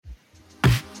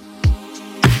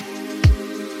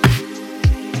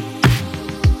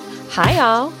Hi,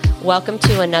 all. Welcome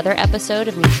to another episode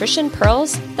of Nutrition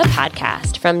Pearls, the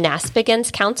podcast from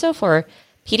NASPGHAN's Council for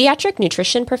Pediatric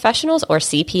Nutrition Professionals, or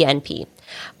CPNP.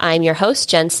 I'm your host,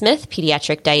 Jen Smith,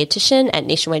 pediatric dietitian at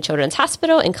Nationwide Children's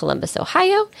Hospital in Columbus,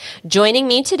 Ohio. Joining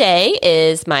me today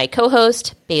is my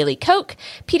co-host, Bailey Koch,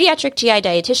 pediatric GI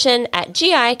dietitian at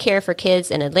GI Care for Kids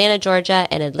in Atlanta, Georgia,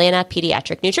 and Atlanta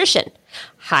Pediatric Nutrition.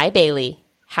 Hi, Bailey.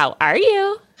 How are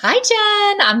you? Hi,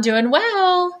 Jen. I'm doing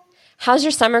well. How's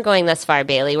your summer going thus far,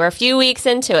 Bailey? We're a few weeks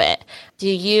into it. Do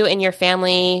you and your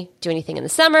family do anything in the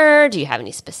summer? Do you have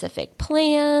any specific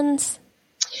plans?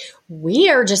 We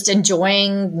are just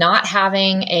enjoying not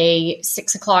having a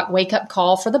 6 o'clock wake up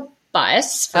call for the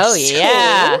bus. For school.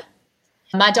 Yeah.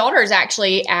 My daughter is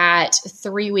actually at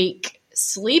 3-week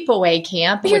sleepaway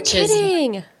camp, which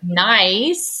is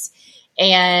nice.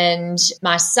 And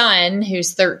my son,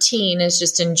 who's 13, is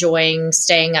just enjoying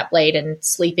staying up late and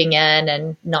sleeping in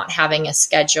and not having a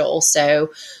schedule. So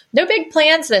no big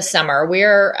plans this summer. We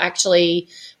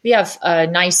have a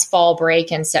nice fall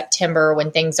break in September when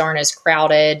things aren't as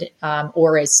crowded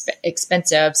or as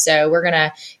expensive. So we're going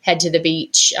to head to the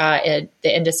beach at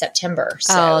the end of September.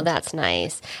 So. Oh, that's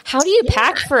nice. How do you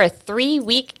pack for a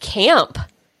 3-week camp?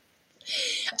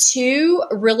 2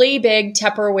 really big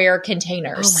Tupperware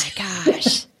containers. Oh my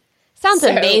gosh. Sounds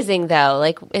amazing though.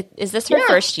 Like, is this her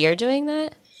first year doing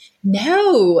that?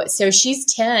 No. So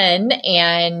she's 10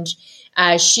 and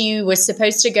she was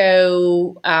supposed to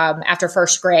go after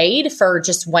first grade for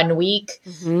just 1 week.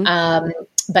 Mm-hmm.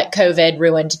 But COVID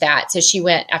ruined that. So she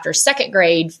went after second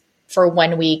grade for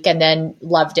 1 week and then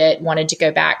loved it, wanted to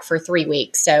go back for 3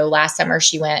 weeks. So last summer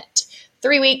she went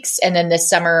 3 weeks. And then this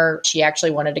summer, she actually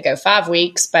wanted to go 5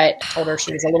 weeks, but told her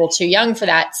she was a little too young for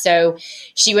that. So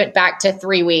she went back to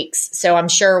 3 weeks. So I'm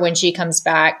sure when she comes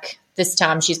back this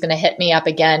time, she's going to hit me up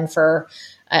again for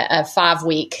a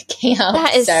 5-week camp.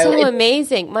 That is so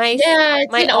amazing.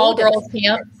 It's an all-girls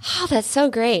camp. Oh, that's so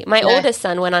great. My oldest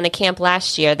son went on a camp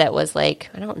last year that was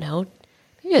like, I don't know,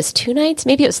 maybe it was 2 nights,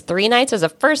 maybe it was 3 nights. It was the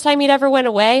first time he'd ever went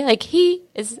away. Like, he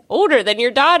is older than your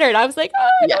daughter. And I was like,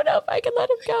 I don't know if I can let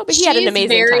him go. But he had an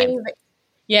amazing time.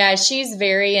 Yeah, she's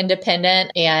very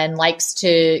independent and likes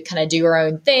to kind of do her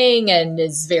own thing and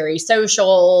is very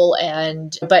social.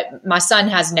 But my son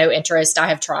has no interest. I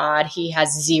have tried. He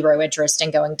has zero interest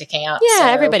in going to camp. Yeah, so,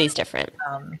 everybody's different.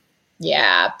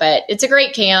 But it's a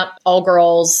great camp, all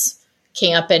girls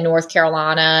camp in North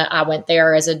Carolina. I went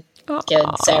there as a kid.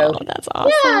 So that's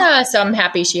awesome. Yeah, so I'm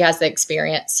happy she has the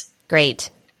experience. Great.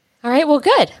 All right, well,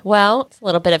 good. Well, it's a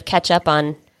little bit of catch up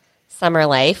on summer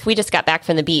life. We just got back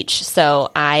from the beach,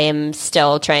 so I am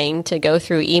still trying to go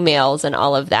through emails and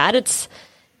all of that. It's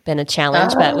been a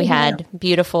challenge, but we had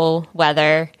beautiful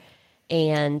weather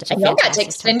and y'all got to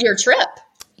extend your trip.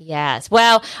 Yes.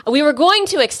 Well, we were going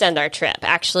to extend our trip.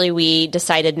 Actually, we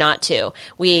decided not to.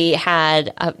 We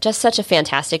had just such a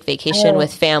fantastic vacation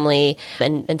with family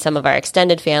and some of our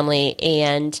extended family,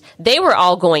 and they were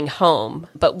all going home,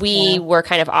 but we were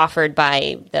kind of offered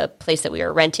by the place that we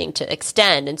were renting to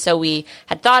extend. And so we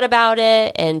had thought about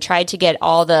it and tried to get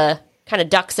all the kind of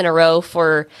ducks in a row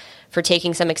for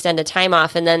taking some extended time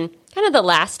off. And then kind of the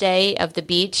last day of the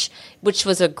beach, which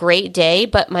was a great day,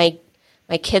 but my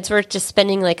kids were just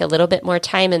spending like a little bit more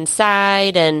time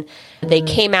inside, and they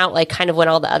came out like kind of when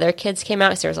all the other kids came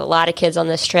out. So there was a lot of kids on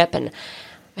this trip, and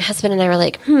my husband and I were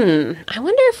like, I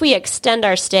wonder if we extend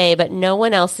our stay, but no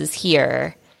one else is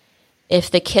here,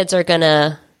 if the kids are going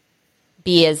to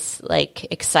be as like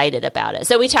excited about it.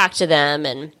 So we talked to them,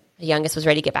 and the youngest was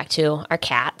ready to get back to our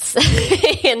cats,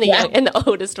 and the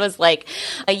oldest was like,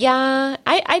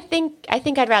 I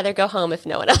think I'd rather go home if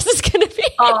no one else is going to be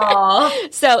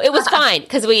here. So it was fine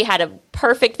because we had a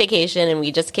perfect vacation and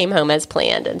we just came home as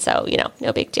planned. And so,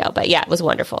 no big deal. But yeah, it was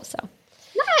wonderful. So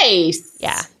nice.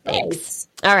 Yeah. Thanks. Nice.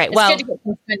 All right. It's well, good to get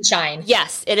some sunshine.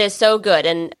 Yes, it is so good.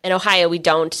 And in Ohio, we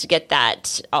don't get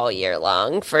that all year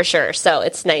long for sure. So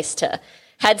it's nice to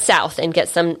head south and get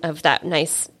some of that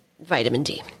nice vitamin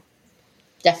D.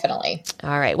 Definitely.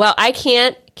 All right. Well, I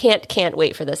can't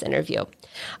wait for this interview.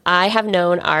 I have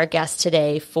known our guest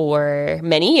today for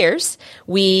many years.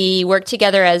 We work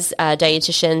together as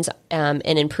dietitians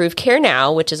in Improve Care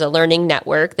Now, which is a learning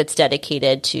network that's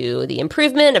dedicated to the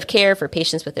improvement of care for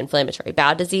patients with inflammatory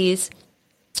bowel disease.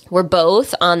 We're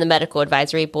both on the medical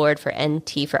advisory board for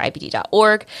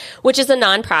ntforbid.org, which is a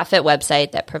nonprofit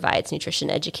website that provides nutrition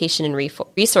education and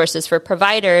resources for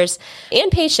providers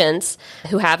and patients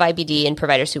who have IBD and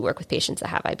providers who work with patients that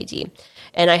have IBD.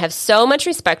 And I have so much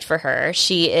respect for her.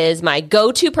 She is my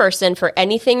go-to person for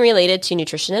anything related to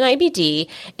nutrition and IBD.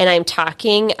 And I'm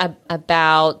talking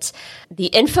about the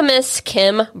infamous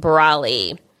Kim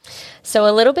Brawley. So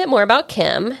a little bit more about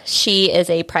Kim. She is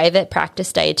a private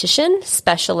practice dietitian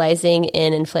specializing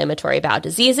in inflammatory bowel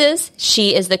diseases.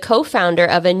 She is the co-founder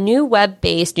of a new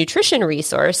web-based nutrition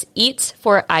resource, Eats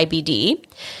for IBD.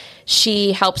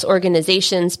 She helps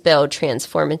organizations build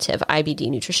transformative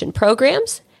IBD nutrition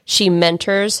programs. She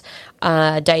mentors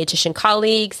dietitian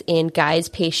colleagues and guides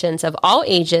patients of all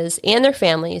ages and their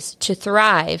families to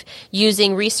thrive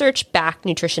using research-backed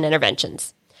nutrition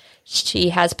interventions. She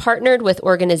has partnered with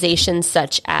organizations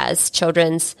such as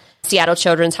Seattle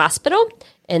Children's Hospital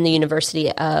and the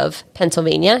University of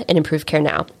Pennsylvania and Improve Care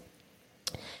Now.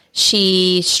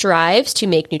 She strives to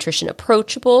make nutrition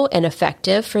approachable and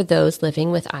effective for those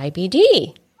living with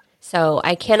IBD. So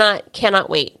I cannot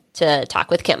wait to talk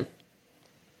with Kim.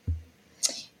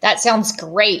 That sounds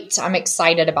great. I'm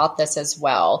excited about this as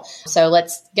well. So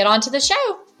let's get on to the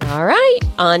show. All right,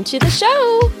 on to the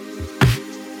show.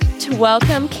 To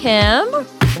welcome Kim.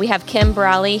 We have Kim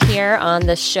Brawley here on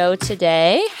the show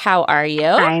today. How are you?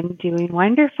 I'm doing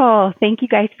wonderful. Thank you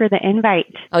guys for the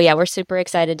invite. Oh yeah, we're super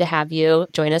excited to have you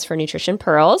join us for Nutrition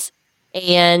Pearls.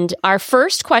 And our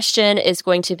first question is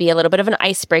going to be a little bit of an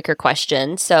icebreaker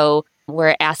question. So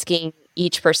we're asking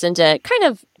each person to kind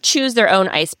of choose their own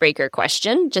icebreaker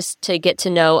question just to get to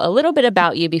know a little bit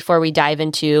about you before we dive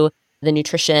into the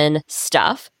nutrition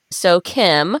stuff. So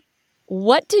Kim,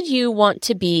 what did you want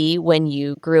to be when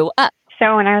you grew up?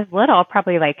 So when I was little,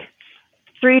 probably like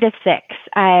 3 to 6,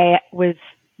 I was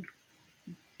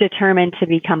determined to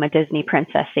become a Disney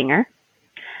princess singer.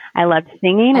 I loved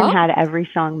singing and had every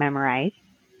song memorized.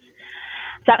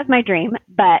 So that was my dream.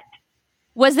 But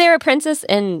was there a princess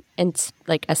and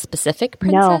like a specific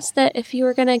princess that if you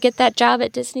were going to get that job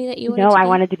at Disney that you wanted to be? I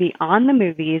wanted to be on the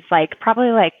movies, like probably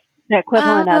like the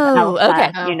equivalent of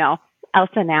Elsa,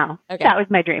 Elsa now. Okay. That was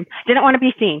my dream. Didn't want to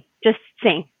be seen, just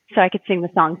sing. So I could sing the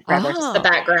songs forever. Just the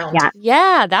background.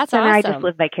 Yeah, that's awesome. And I just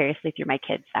live vicariously through my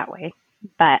kids that way.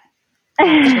 But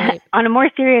on a more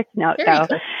serious note,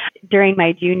 during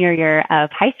my junior year of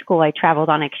high school, I traveled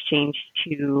on exchange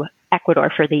to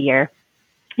Ecuador for the year.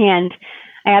 And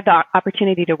I had the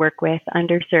opportunity to work with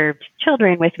underserved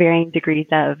children with varying degrees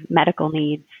of medical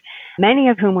needs, many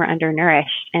of whom were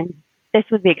undernourished. And this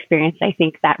was the experience, I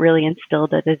think, that really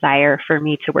instilled a desire for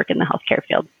me to work in the healthcare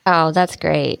field. Oh, that's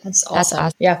great. That's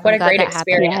awesome. Yeah, what a great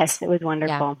experience. Yes, it was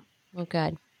wonderful. Yeah. Well,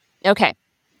 good. Okay.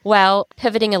 Well,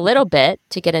 pivoting a little bit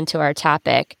to get into our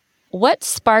topic, what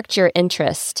sparked your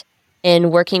interest in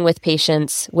working with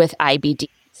patients with IBD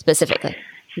specifically?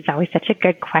 This is always such a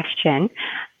good question.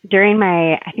 During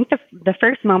I think the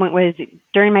first moment was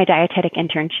during my dietetic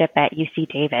internship at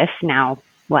UC Davis, now,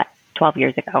 12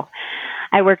 years ago.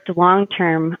 I worked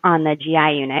long-term on the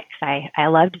GI unit because I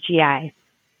loved GI.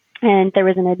 And there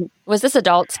was Was this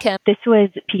adults, Kim? This was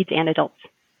peds and adults.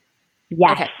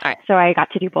 Yes. Okay. All right. So I got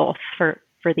to do both for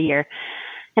the year.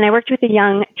 And I worked with a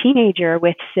young teenager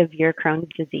with severe Crohn's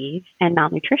disease and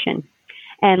malnutrition.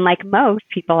 And like most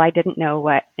people, I didn't know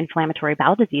what inflammatory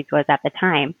bowel disease was at the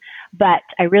time. But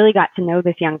I really got to know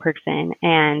this young person,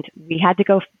 and we had to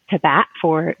go to bat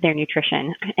for their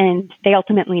nutrition. And they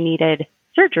ultimately needed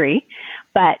surgery,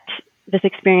 but this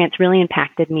experience really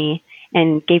impacted me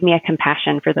and gave me a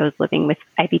compassion for those living with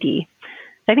IBD.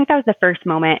 So I think that was the first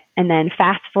moment. And then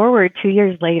fast forward 2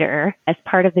 years later, as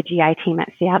part of the GI team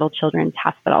at Seattle Children's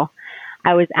Hospital,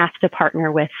 I was asked to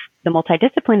partner with the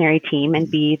multidisciplinary team and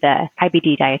be the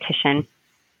IBD dietitian.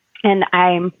 And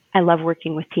I love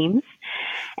working with teams.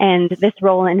 And this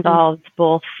role involves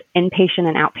both inpatient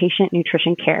and outpatient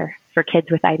nutrition care for kids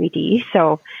with IBD.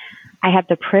 So I have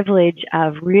the privilege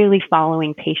of really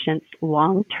following patients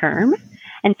long term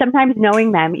and sometimes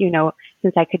knowing them,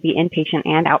 since I could be inpatient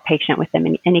and outpatient with them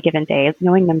in any given day,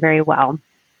 knowing them very well.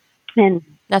 And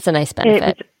that's a nice benefit.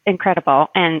 It was incredible.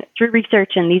 And through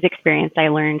research and these experiences, I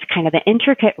learned kind of the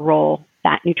intricate role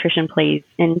that nutrition plays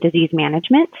in disease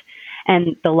management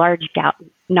and the large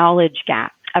knowledge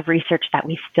gap of research that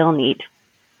we still need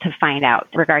to find out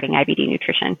regarding IBD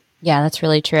nutrition. Yeah, that's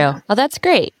really true. Oh, that's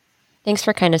great. Thanks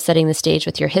for kind of setting the stage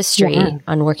with your history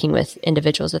on working with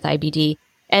individuals with IBD.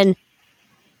 And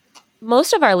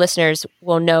most of our listeners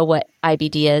will know what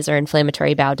IBD is, or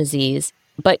inflammatory bowel disease.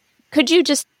 But could you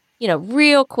just,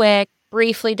 real quick,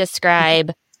 briefly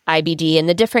describe IBD and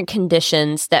the different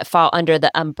conditions that fall under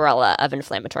the umbrella of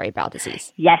inflammatory bowel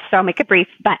disease? Yes, so I'll make it brief.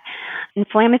 But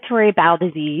inflammatory bowel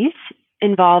disease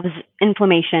involves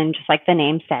inflammation, just like the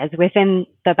name says, within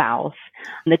the bowels.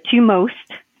 The two most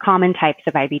common types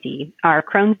of IBD are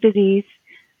Crohn's disease,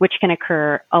 which can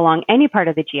occur along any part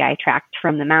of the GI tract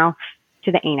from the mouth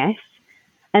to the anus.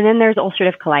 And then there's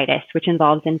ulcerative colitis, which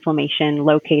involves inflammation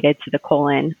located to the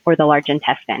colon or the large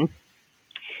intestine.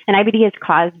 And IBD is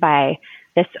caused by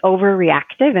this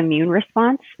overreactive immune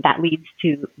response that leads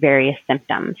to various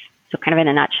symptoms. So kind of in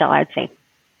a nutshell, I'd say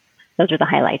those are the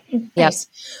highlights. Yes.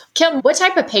 Kim, what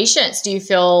type of patients do you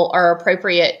feel are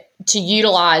appropriate to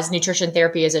utilize nutrition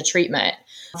therapy as a treatment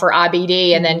for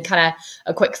IBD? And then kind of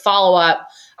a quick follow-up,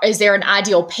 is there an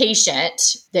ideal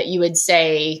patient that you would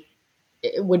say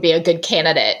would be a good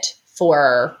candidate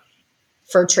for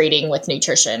treating with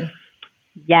nutrition?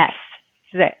 Yes.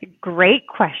 It's a great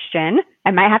question.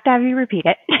 I might have to have you repeat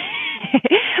it.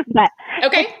 But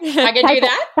okay, I can do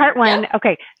that. Part one,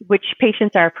 okay, which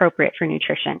patients are appropriate for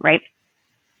nutrition, right?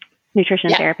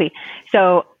 Nutrition therapy.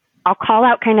 So I'll call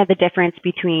out kind of the difference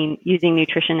between using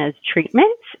nutrition as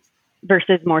treatment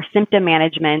versus more symptom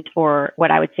management, or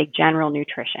what I would say general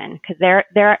nutrition, because there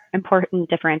are important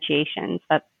differentiations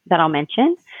that I'll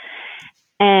mention.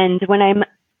 And when I'm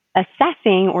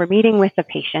assessing or meeting with a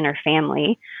patient or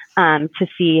family to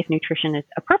see if nutrition is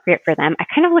appropriate for them, I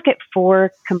kind of look at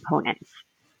 4 components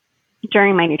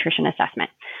during my nutrition assessment.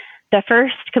 The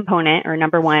first component, or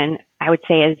number 1, I would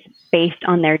say, is based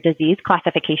on their disease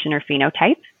classification or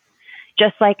phenotype.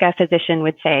 Just like a physician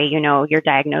would say, you're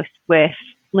diagnosed with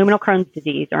luminal Crohn's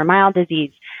disease or mild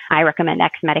disease, I recommend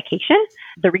X medication.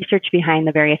 The research behind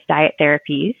the various diet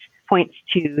therapies points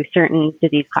to certain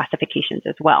disease classifications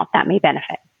as well that may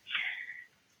benefit.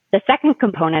 The second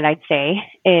component, I'd say,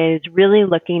 is really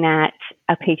looking at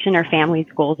a patient or family's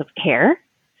goals of care.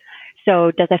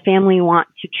 So does a family want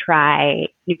to try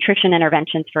nutrition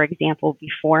interventions, for example,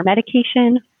 before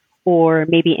medication, or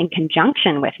maybe in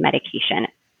conjunction with medication?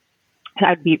 So I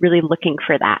would be really looking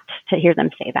for that, to hear them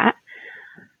say that.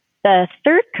 The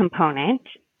third component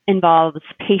involves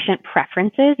patient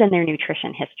preferences and their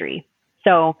nutrition history.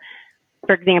 So,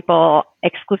 for example,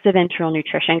 exclusive enteral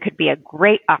nutrition could be a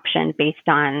great option based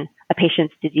on a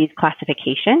patient's disease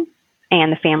classification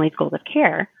and the family's goals of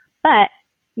care. But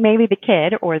maybe the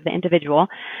kid or the individual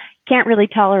can't really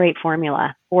tolerate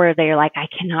formula, or they're like, I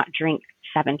cannot drink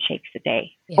 7 shakes a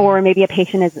day. Yeah. Or maybe a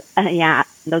patient is,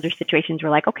 those are situations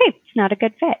where like, okay, it's not a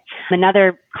good fit.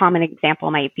 Another common example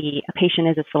might be a patient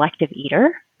is a selective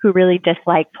eater who really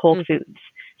dislikes whole foods.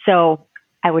 So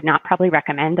I would not probably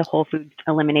recommend a whole foods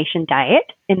elimination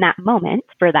diet in that moment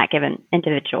for that given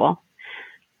individual.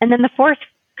 And then the fourth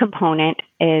component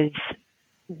is,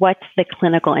 what's the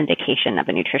clinical indication of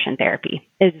a nutrition therapy?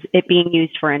 Is it being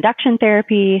used for induction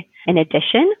therapy in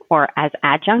addition or as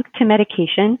adjunct to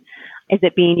medication? Is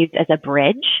it being used as a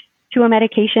bridge to a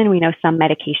medication? We know some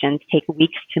medications take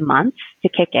weeks to months to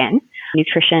kick in.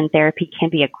 Nutrition therapy can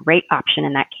be a great option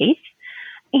in that case.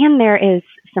 And there is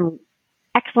some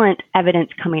excellent evidence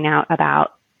coming out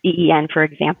about EEN, for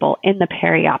example, in the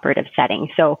perioperative setting.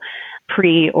 So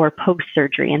pre or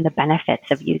post-surgery and the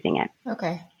benefits of using it.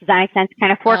 Okay. Does that make sense?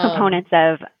 Kind of 4 components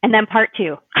of, and then part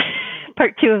 2.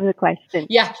 Part 2 of the question.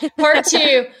 Yeah, part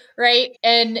 2, right?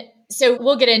 And so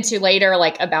we'll get into later,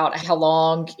 like about how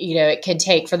long, it can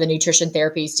take for the nutrition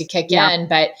therapies to kick in.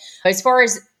 But as far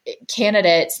as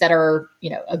candidates that are,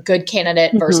 a good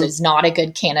candidate versus not a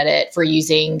good candidate for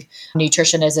using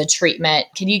nutrition as a treatment,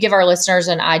 can you give our listeners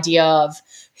an idea of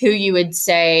who you would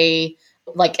say,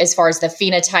 like as far as the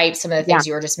phenotype, some of the things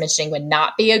you were just mentioning would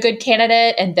not be a good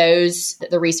candidate, and those that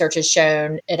the research has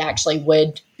shown it actually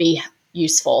would be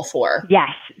useful for? Yes.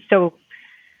 So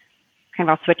kind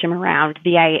of I'll switch them around.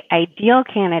 The ideal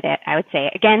candidate, I would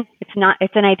say, again, it's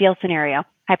an ideal scenario,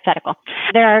 hypothetical.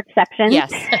 There are exceptions,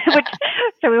 yes.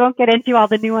 So we won't get into all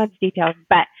the nuanced details,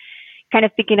 but kind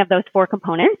of thinking of those 4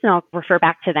 components, and I'll refer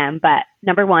back to them. But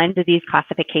number 1, disease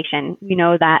classification. We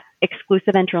know that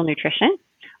exclusive enteral nutrition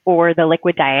or the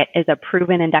liquid diet is a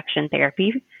proven induction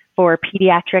therapy for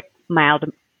pediatric mild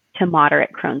to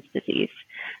moderate Crohn's disease.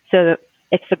 So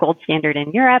it's the gold standard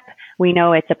in Europe. We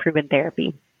know it's a proven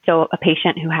therapy. So a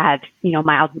patient who has,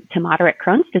 mild to moderate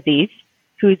Crohn's disease,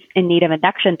 who's in need of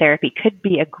induction therapy, could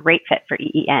be a great fit for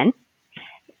EEN.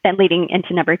 Then leading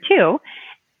into number 2,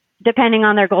 depending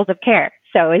on their goals of care.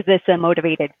 So is this a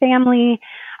motivated family?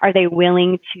 Are they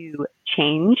willing to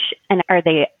change? And do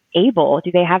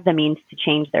they have the means to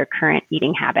change their current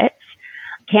eating habits?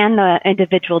 Can the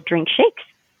individual drink shakes?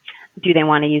 Do they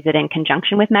want to use it in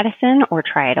conjunction with medicine or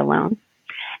try it alone?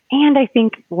 And I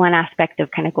think one aspect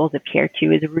of kind of goals of care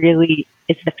too is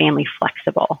the family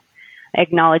flexible?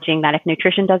 Acknowledging that if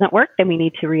nutrition doesn't work, then we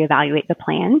need to reevaluate the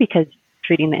plan, because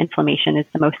treating the inflammation is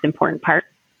the most important part.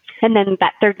 And then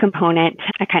that third component,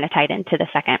 I kind of tied into the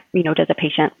second, does a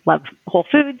patient love whole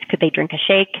foods? Could they drink a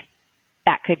shake?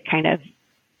 That could kind of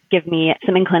give me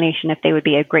some inclination if they would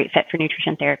be a great fit for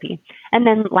nutrition therapy. And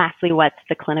then lastly, what's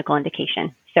the clinical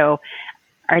indication? So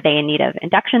are they in need of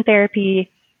induction therapy,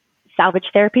 salvage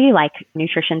therapy, like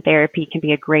nutrition therapy, can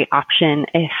be a great option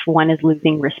if one is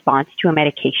losing response to a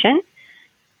medication.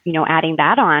 Adding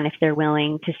that on if they're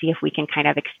willing to see if we can kind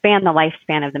of expand the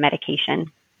lifespan of the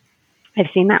medication. I've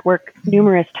seen that work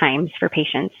numerous times for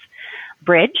patients.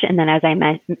 Bridge, and then as I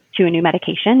mentioned, to a new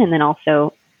medication, and then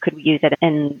also could we use it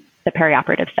in the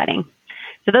perioperative setting.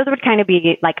 So those would kind of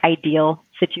be like ideal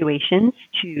situations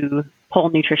to pull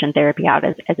nutrition therapy out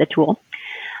as a tool.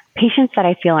 Patients that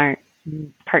I feel are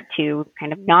part two,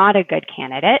 kind of not a good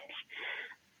candidate.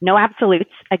 No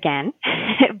absolutes again,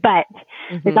 but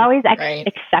there's always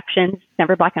exceptions,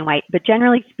 never black and white. But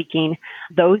generally speaking,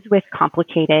 those with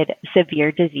complicated,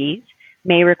 severe disease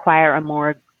may require a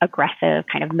more aggressive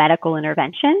kind of medical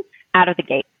intervention out of the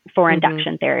gate for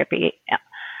induction therapy.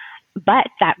 But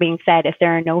that being said, if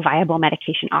there are no viable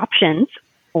medication options,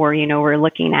 or, we're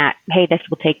looking at, hey, this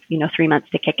will take, 3 months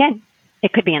to kick in,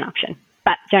 it could be an option.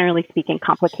 But generally speaking,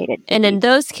 complicated. And in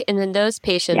those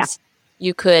patients,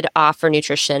 you could offer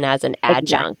nutrition as an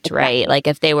adjunct, right? Like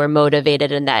if they were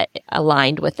motivated and that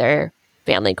aligned with their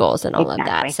family goals and all of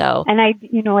that. So, and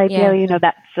ideally,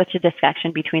 that's such a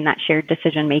discussion between that shared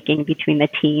decision making between the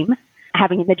team.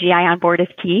 Having the GI on board is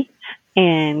key,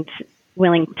 and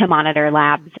willing to monitor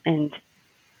labs and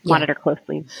monitor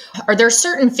closely. Are there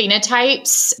certain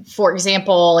phenotypes, for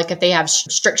example, like if they have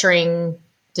stricturing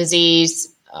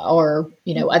disease or,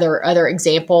 other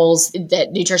examples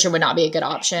that nutrition would not be a good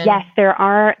option? Yes, there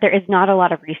is not a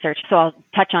lot of research. So I'll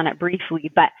touch on it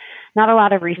briefly, but not a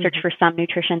lot of research for some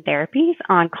nutrition therapies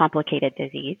on complicated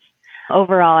disease.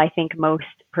 Overall, I think most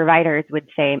providers would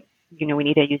say, we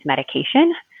need to use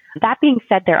medication. That being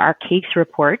said, there are case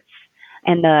reports,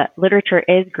 and the literature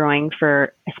is growing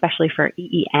especially for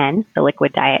EEN, the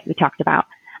liquid diet we talked about,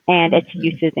 and its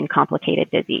uses in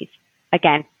complicated disease.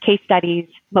 Again, case studies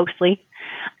mostly,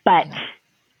 but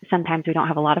sometimes we don't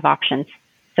have a lot of options.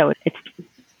 So it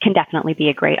can definitely be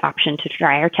a great option to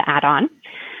try or to add on.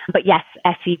 But yes,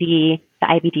 SCD, the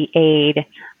IBD aid,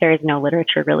 there is no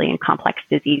literature really in complex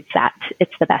disease that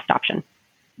it's the best option.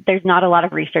 There's not a lot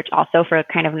of research also for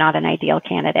kind of not an ideal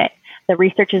candidate. The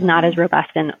research is not as robust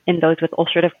in those with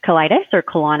ulcerative colitis or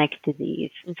colonic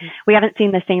disease. We haven't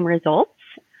seen the same results.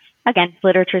 Again,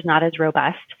 literature is not as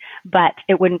robust, but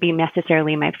it wouldn't be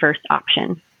necessarily my first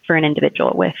option for an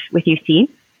individual with UC.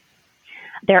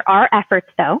 There are efforts,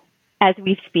 though, as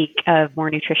we speak, of more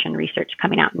nutrition research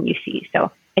coming out in UC.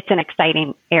 So it's an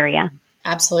exciting area.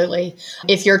 Absolutely.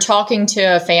 If you're talking to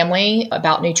a family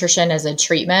about nutrition as a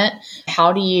treatment,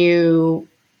 how do you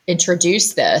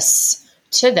introduce this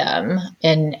to them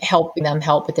and helping them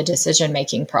help with the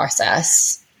decision-making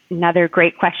process? Another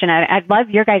great question. I'd love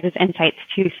your guys' insights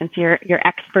too, since you're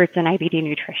experts in IBD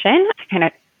nutrition, to kind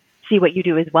of see what you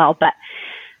do as well. But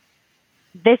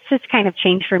this has kind of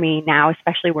changed for me now,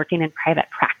 especially working in private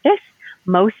practice.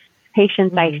 Most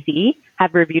patients I see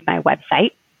have reviewed my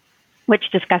website, which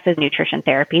discusses nutrition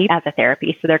therapy as a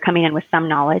therapy. So they're coming in with some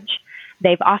knowledge.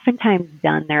 They've oftentimes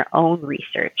done their own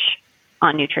research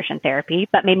on nutrition therapy,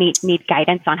 but maybe need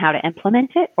guidance on how to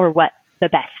implement it or what the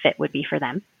best fit would be for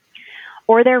them.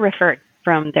 Or they're referred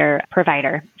from their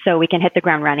provider, so we can hit the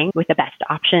ground running with the best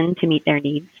option to meet their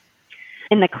needs.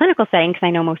 In the clinical setting, because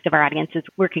I know most of our audience is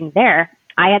working there,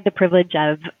 I had the privilege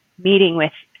of meeting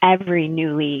with every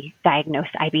newly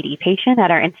diagnosed IBD patient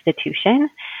at our institution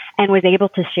and was able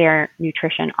to share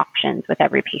nutrition options with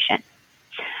every patient.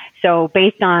 So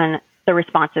based on the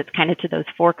responses kind of to those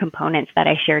 4 components that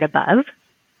I shared above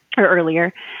or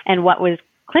earlier and what was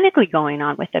clinically going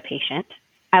on with the patient,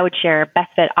 I would share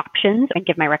best fit options and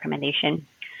give my recommendation.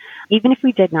 Even if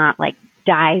we did not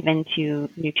dive into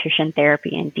nutrition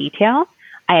therapy in detail,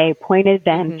 I pointed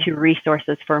them to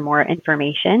resources for more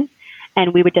information,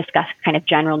 and we would discuss kind of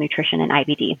general nutrition and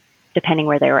IBD, depending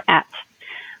where they were at.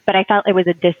 But I felt it was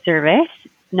a disservice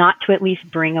not to at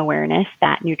least bring awareness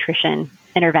that nutrition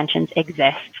interventions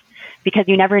exist, because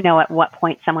you never know at what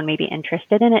point someone may be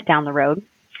interested in it down the road.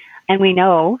 And we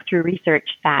know through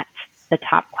research that the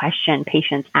top question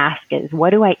patients ask is,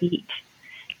 what do I eat?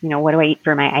 What do I eat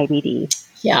for my IBD?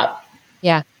 Yeah.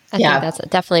 Yeah. I think that's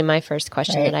definitely my first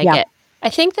question that I get. I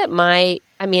think that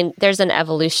there's an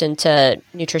evolution to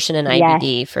nutrition and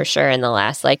IBD for sure in the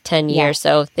last 10 years.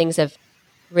 So things have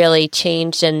really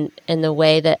changed in the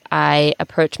way that I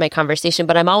approach my conversation,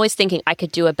 but I'm always thinking I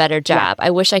could do a better job.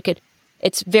 I wish I could.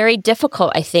 It's very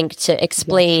difficult, I think, to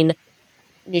explain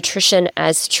nutrition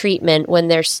as treatment when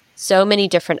there's so many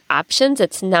different options.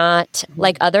 It's not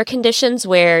like other conditions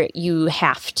where you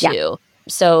have to. Yeah.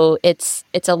 So it's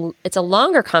a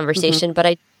longer conversation, but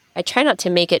I try not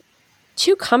to make it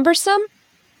too cumbersome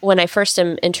when I first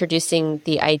am introducing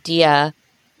the idea.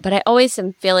 but I always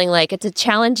am feeling like it's a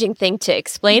challenging thing to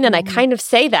explain. And I kind of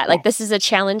say that, like, this is a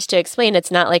challenge to explain.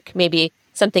 It's not like maybe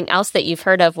something else that you've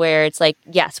heard of where it's like,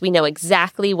 yes, we know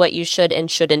exactly what you should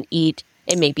and shouldn't eat.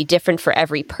 It may be different for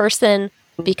every person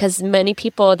because many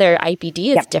people, their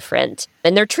IBD is different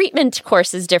and their treatment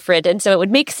course is different. And so it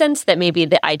would make sense that maybe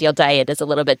the ideal diet is a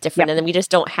little bit different. And then we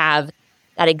just don't have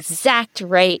that exact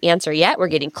right answer yet. We're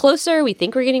getting closer. We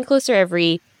think we're getting closer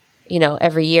every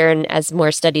year and as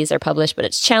more studies are published, but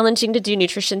it's challenging to do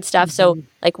nutrition stuff. So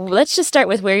like, let's just start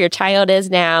with where your child is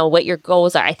now, what your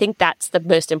goals are. I think that's the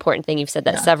most important thing. You've said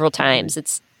that several times.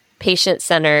 It's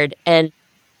patient-centered. And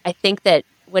I think that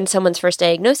when someone's first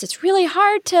diagnosed, it's really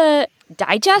hard to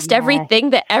digest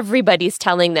everything that everybody's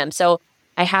telling them. So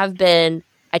I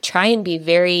try and be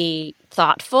very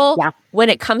thoughtful when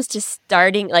it comes to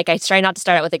starting. Like, I try not to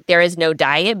start out with, like, there is no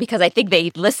diet, because I think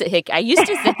they listen. I used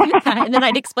to say that, and then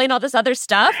I'd explain all this other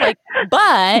stuff, like,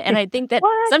 but, and I think that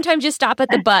sometimes you stop at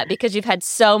the but because you've had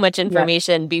so much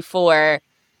information before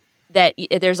that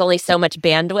there's only so much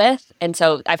bandwidth. And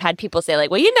so I've had people say, like,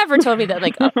 well, you never told me that.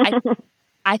 Like,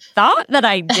 I thought that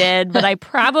I did, but I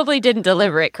probably didn't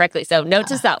deliver it correctly. So note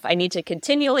to self, I need to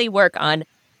continually work on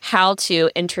how to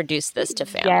introduce this to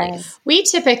families. We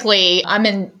typically, I'm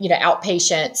in,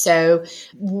 outpatient. So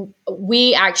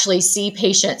we actually see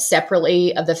patients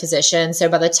separately of the physician. So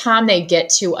by the time they get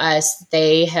to us,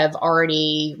 they have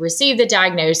already received the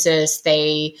diagnosis.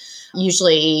 They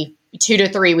usually 2 to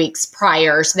 3 weeks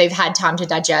prior. So they've had time to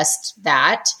digest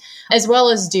that, as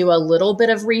well as do a little bit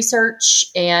of research.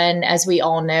 And as we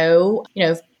all know,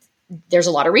 there's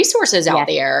a lot of resources out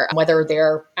there. Whether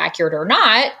they're accurate or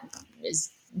not is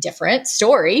different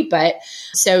story. But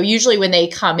so usually when they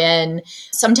come in,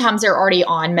 sometimes they're already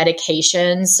on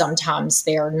medications, sometimes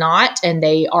they're not, and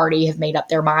they already have made up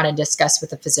their mind and discussed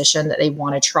with the physician that they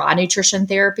want to try nutrition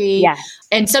therapy.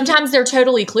 And sometimes they're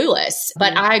totally clueless.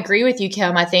 But I agree with you,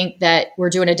 Kim. I think that we're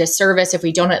doing a disservice if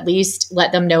we don't at least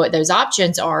let them know what those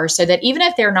options are, so that even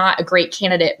if they're not a great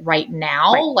candidate right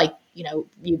now, like,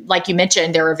 like you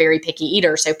mentioned, they're a very picky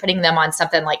eater. So putting them on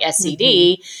something like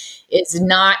SCD is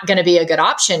not going to be a good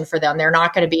option for them. They're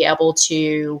not going to be able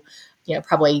to,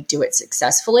 probably do it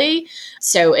successfully.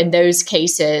 So in those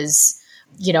cases,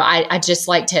 I just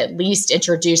like to at least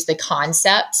introduce the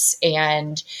concepts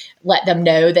and let them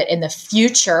know that in the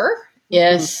future,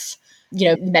 if,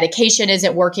 medication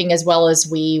isn't working as well as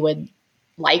we would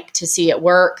like to see it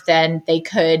work, then they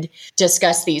could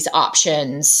discuss these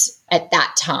options at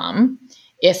that time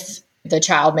if the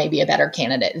child may be a better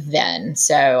candidate then.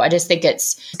 So I just think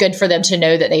it's good for them to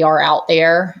know that they are out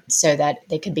there so that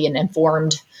they can be an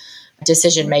informed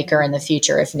decision maker in the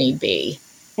future if need be.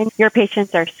 And your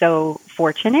patients are so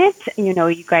fortunate, you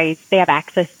guys, they have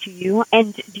access to you.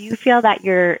 And do you feel that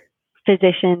your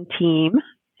physician team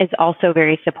is also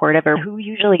very supportive, or who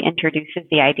usually introduces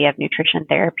the idea of nutrition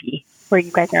therapy where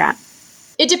you guys are at?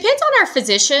 It depends on our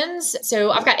physicians.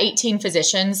 So I've got 18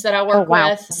 physicians that I work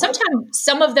with. Sometimes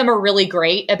some of them are really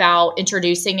great about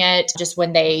introducing it just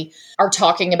when they are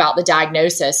talking about the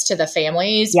diagnosis to the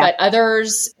families. But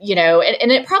others,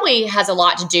 and it probably has a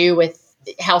lot to do with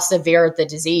how severe the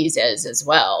disease is as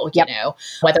well,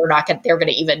 whether or not they're going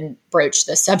to even broach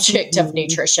the subject of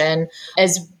nutrition,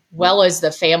 as well as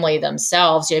the family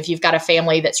themselves. If you've got a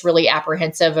family that's really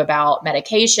apprehensive about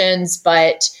medications,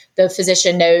 but the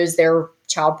physician knows their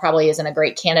child probably isn't a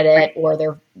great candidate, or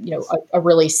they're, a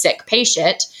really sick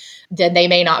patient, then they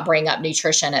may not bring up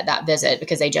nutrition at that visit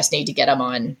because they just need to get them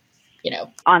on,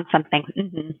 on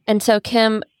something. And so,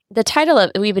 Kim, the title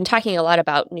of, we've been talking a lot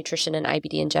about nutrition and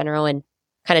IBD in general and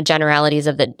kind of generalities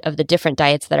of the different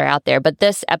diets that are out there. But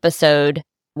this episode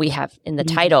we have in the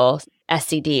title,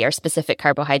 SCD, or specific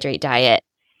carbohydrate diet.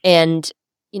 And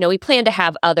we plan to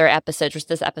have other episodes, which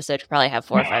this episode could probably have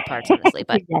 4 or 5 parts, honestly,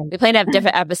 but we plan to have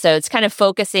different episodes kind of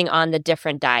focusing on the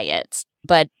different diets.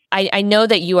 But I know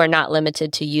that you are not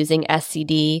limited to using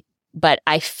SCD, but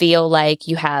I feel like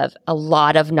you have a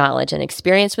lot of knowledge and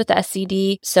experience with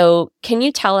SCD. So can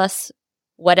you tell us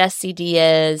what SCD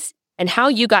is and how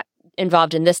you got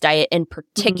involved in this diet in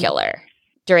particular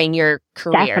during your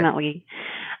career? Definitely.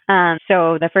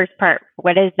 So the first part,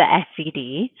 what is the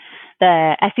SCD?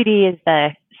 The SCD is the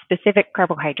specific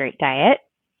carbohydrate diet.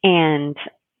 And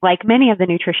like many of the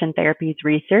nutrition therapies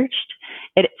researched,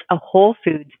 it's a whole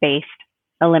foods-based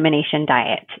elimination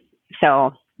diet.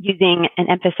 So using and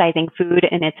emphasizing food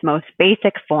in its most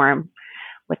basic form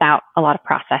without a lot of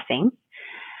processing.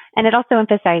 And it also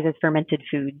emphasizes fermented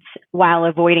foods while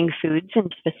avoiding foods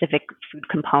and specific food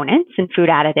components and food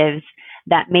additives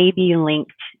that may be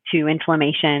linked to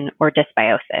inflammation or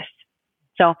dysbiosis.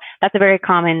 So that's a very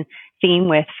common theme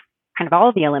with kind of all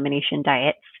of the elimination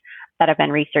diets. that have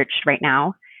been researched right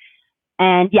now.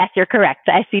 And yes, you're correct.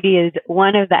 The SCD is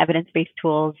one of the evidence-based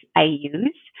tools I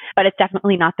use, but it's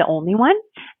definitely not the only one.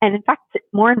 And in fact,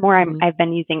 more and more I've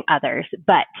been using others,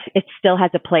 but it still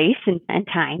has a place and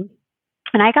time.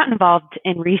 And I got involved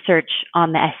in research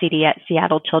on the SCD at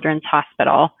Seattle Children's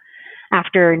Hospital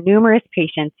after numerous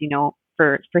patients,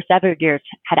 for several years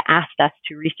had asked us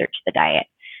to research the diet.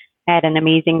 I had an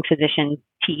amazing physician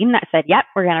team that said, yep,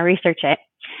 we're going to research it.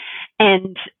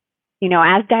 And,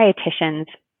 as dietitians,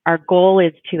 our goal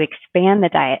is to expand the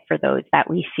diet for those that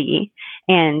we see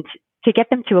and to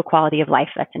get them to a quality of life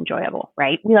that's enjoyable,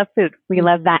 right? We love food. We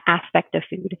love that aspect of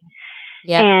food.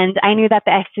 Yeah. And I knew that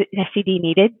the SCD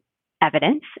needed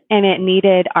evidence and it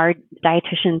needed our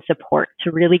dietitian support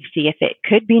to really see if it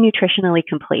could be nutritionally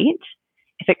complete,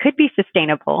 if it could be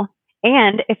sustainable,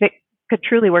 and if it could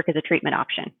truly work as a treatment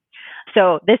option.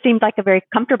 So this seemed like a very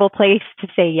comfortable place to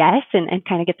say yes and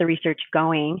kind of get the research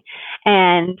going.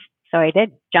 And so I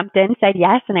did, jumped in, said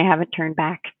yes, and I haven't turned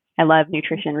back. I love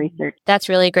nutrition research. That's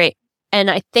really great. And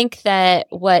I think that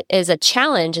what is a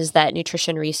challenge is that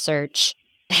nutrition research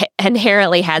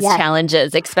inherently has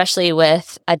challenges, especially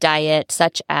with a diet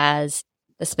such as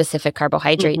the specific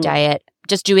carbohydrate diet.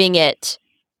 Just doing it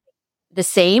the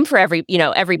same for every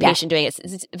patient doing it.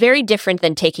 It's very different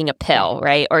than taking a pill,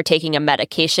 right? Or taking a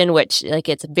medication, which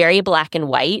it's very black and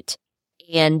white.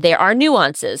 And there are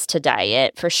nuances to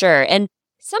diet for sure. And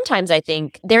sometimes I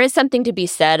think there is something to be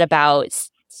said about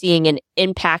seeing an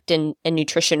impact in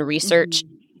nutrition research,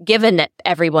 given that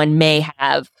everyone may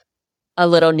have a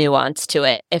little nuance to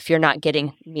it if you're not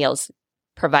getting meals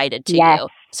provided to you.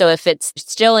 So if it's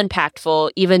still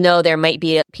impactful, even though there might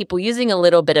be people using a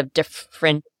little bit of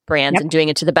different brands and doing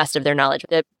it to the best of their knowledge,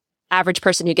 the average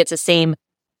person who gets the same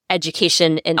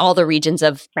education in all the regions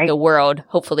of the world,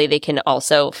 hopefully they can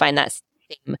also find that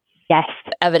same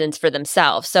evidence for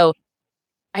themselves. So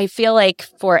I feel like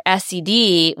for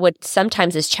SCD, what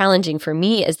sometimes is challenging for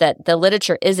me is that the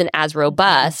literature isn't as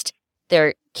robust. There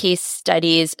are case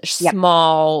studies,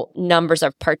 small numbers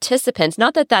of participants.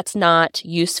 Not that that's not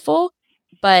useful,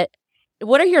 but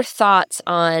what are your thoughts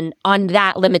on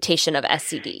that limitation of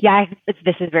SCD? Yeah,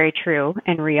 this is very true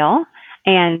and real.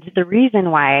 And the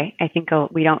reason why I think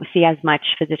we don't see as much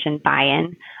physician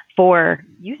buy-in for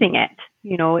using it,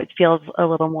 it feels a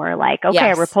little more like,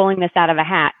 okay, we're pulling this out of a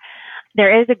hat.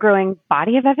 There is a growing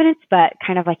body of evidence, but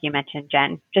kind of like you mentioned,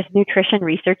 Jen, just nutrition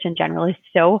research in general is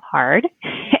so hard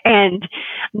and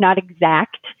not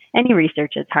exact. Any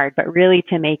research is hard, but really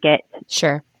to make it,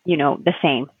 the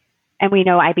same. And we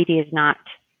know IBD is not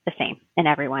the same in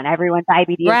everyone. Everyone's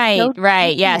IBD is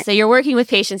right. Yeah. So you're working with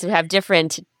patients who have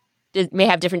may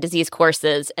have different disease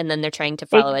courses, and then they're trying to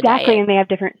follow a diet. Exactly, and they have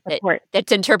different support.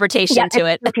 That's interpretation to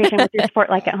it. Interpretation with your support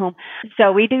like at home.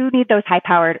 So we do need those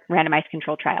high-powered randomized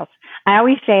controlled trials. I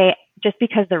always say just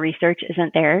because the research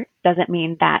isn't there doesn't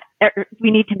mean that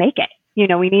we need to make it.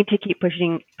 We need to keep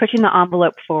pushing the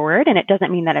envelope forward, and it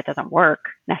doesn't mean that it doesn't work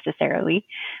necessarily,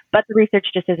 but the research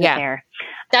just isn't there.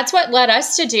 That's what led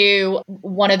us to do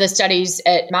one of the studies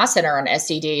at my center on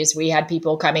SCDs. We had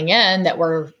people coming in that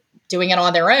were doing it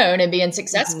on their own and being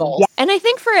successful. Yeah. And I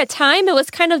think for a time, it was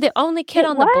kind of the only kid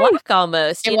on the block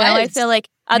almost. I feel like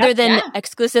other than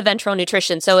exclusive enteral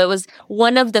nutrition. So it was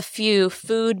one of the few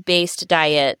food-based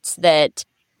diets that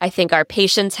I think our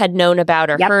patients had known about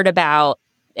or heard about.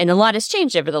 And a lot has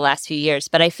changed over the last few years.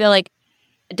 But I feel like,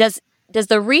 does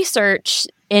the research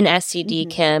in SCD,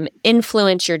 Kim,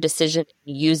 influence your decision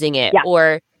using it? Yeah.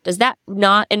 Or does that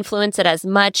not influence it as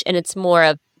much? And it's more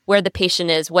of where the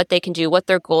patient is, what they can do, what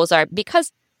their goals are,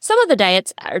 because some of the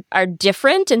diets are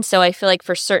different. And so I feel like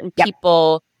for certain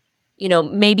people,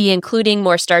 maybe including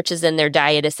more starches in their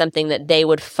diet is something that they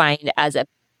would find as a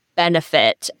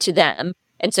benefit to them.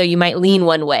 And so you might lean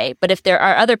one way. But if there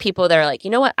are other people that are like,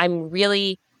 you know what, I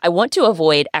want to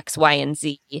avoid X, Y, and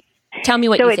Z. Tell me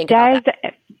what you think about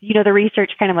that. The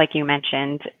research, kind of like you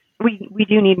mentioned, we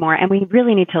do need more, and we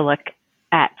really need to look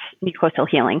at mucosal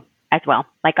healing as well.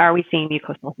 Like, are we seeing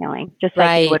mucosal healing? Just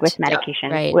like we would with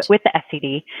medication, with the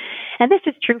SCD. And this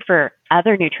is true for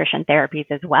other nutrition therapies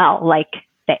as well, like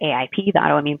the AIP, the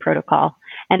autoimmune protocol,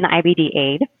 and the IBD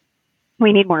aid.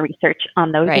 We need more research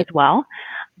on those as well.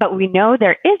 But we know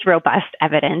there is robust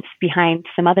evidence behind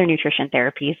some other nutrition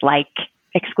therapies like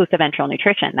exclusive enteral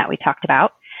nutrition that we talked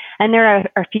about. And there are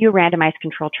a few randomized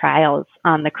controlled trials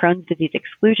on the Crohn's disease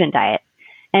exclusion diet.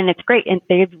 And it's great. And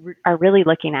they are really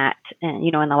looking at, in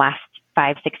the last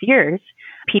 5-6 years,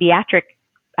 pediatric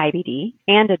IBD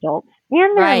and adults.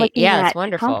 And they're looking at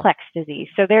complex disease.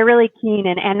 So they're really keen.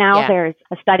 And now there's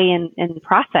a study in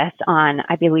process on,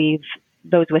 I believe,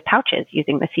 those with pouches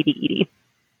using the CBED.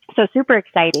 So super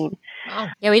exciting. Wow.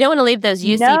 Yeah, we don't want to leave those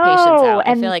UC No, patients out.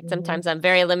 I and feel like sometimes I'm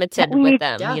very limited we- with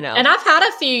them, Yeah. you know. And I've had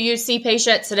a few UC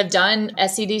patients that have done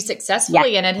SCD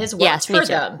successfully, and it has worked Yes, me for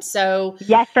too. them. So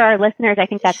yes, for our listeners, I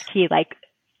think that's key. Like,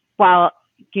 while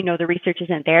the research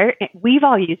isn't there, we've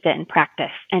all used it in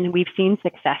practice and we've seen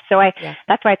success. So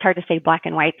that's why it's hard to say black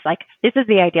and white. It's like, this is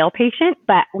the ideal patient,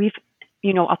 but we've,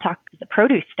 I'll talk the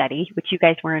produce study, which you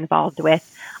guys were involved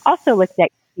with, also looked at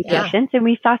patients, and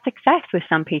we saw success with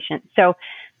some patients. So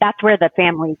that's where the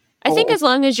family. I think as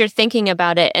long as you're thinking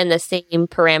about it in the same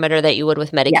parameter that you would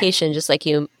with medication, just like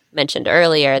you mentioned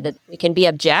earlier, that we can be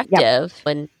objective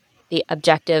when the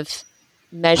objective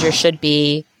measure should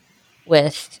be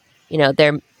with,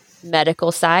 their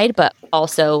medical side, but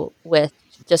also with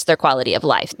just their quality of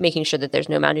life, making sure that there's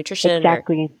no malnutrition or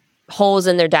holes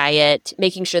in their diet,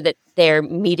 making sure that they're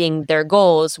meeting their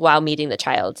goals while meeting the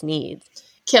child's needs.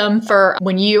 Kim, for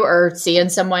when you are seeing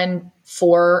someone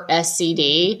for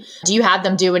SCD, do you have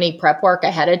them do any prep work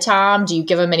ahead of time? Do you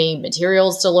give them any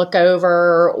materials to look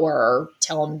over or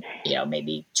tell them,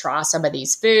 maybe try some of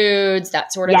these foods,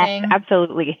 that sort of thing? Yes,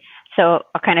 absolutely. So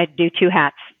I'll kind of do two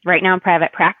hats. Right now in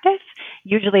private practice,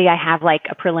 usually I have like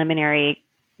a preliminary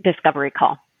discovery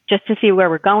call just to see where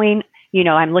we're going.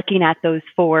 I'm looking at those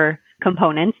 4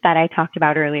 components that I talked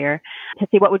about earlier to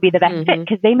see what would be the best fit,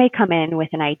 because they may come in with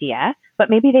an idea, but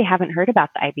maybe they haven't heard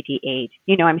about the IBD aid.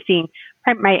 I'm seeing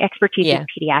my expertise in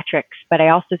pediatrics, but I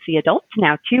also see adults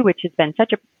now too, which has been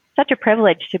such a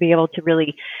privilege to be able to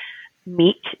really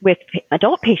meet with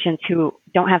adult patients who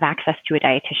don't have access to a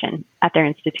dietitian at their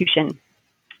institution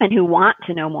and who want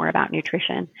to know more about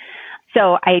nutrition.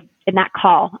 So in that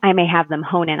call, I may have them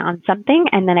hone in on something,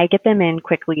 and then I get them in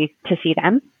quickly to see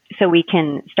them so we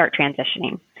can start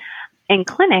transitioning. In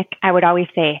clinic, I would always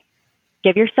say,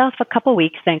 give yourself a couple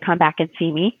weeks, then come back and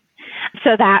see me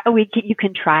so that you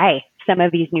can try some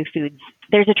of these new foods.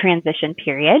 There's a transition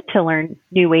period to learn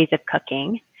new ways of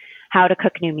cooking, how to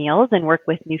cook new meals and work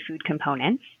with new food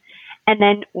components. And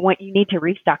then what you need to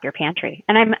restock your pantry.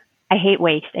 And I hate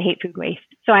waste. I hate food waste.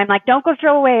 So I'm like, don't go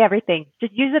throw away everything.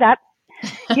 Just use it up.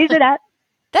 Use it up.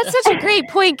 That's such a great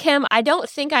point, Kim. I don't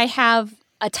think I have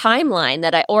a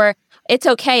timeline or it's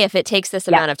okay if it takes this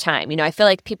amount of time. I feel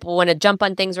like people want to jump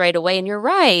on things right away, and you're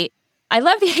right. I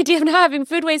love the idea of not having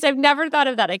food waste. I've never thought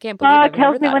of that. I can't believe I've never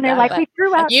thought of that. It tells me when they're like, we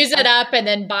threw out. Use it up and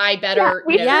then buy better,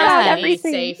 we threw out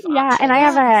everything. safe Yeah, options. and I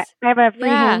have a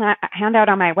free handout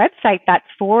on my website that's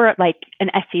for like an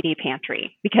SCD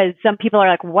pantry, because some people are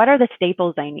like, what are the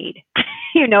staples I need?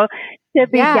 To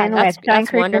begin with. So I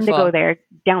encourage them to go there,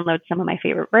 download some of my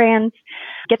favorite brands,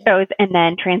 get those, and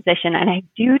then transition. And I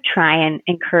do try and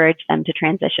encourage them to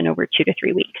transition over 2 to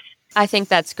 3 weeks. I think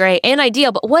that's great and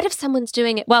ideal. But what if someone's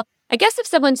doing it? Well, I guess if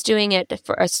someone's doing it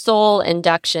for a sole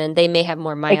induction, they may have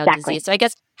more mild disease. So I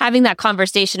guess having that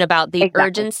conversation about the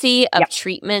urgency of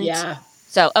treatment. Yeah.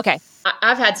 So, okay.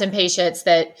 I've had some patients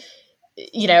that,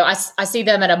 I see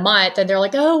them in a month and they're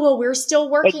like, oh, well, we're still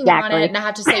working on it. And I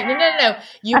have to say, no.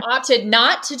 You opted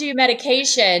not to do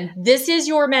medication. This is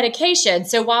your medication.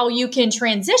 So while you can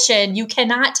transition, you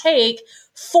cannot take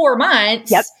 4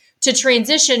 months to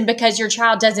transition because your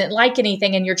child doesn't like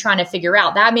anything and you're trying to figure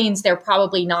out. That means they're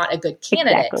probably not a good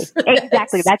candidate.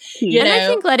 Exactly. That's key. And I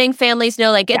think letting families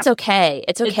know, like, it's okay.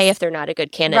 It's okay if they're not a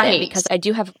good candidate, because I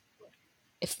do have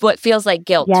what feels like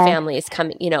guilt families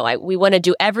coming, we want to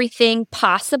do everything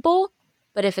possible,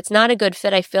 but if it's not a good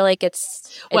fit, I feel like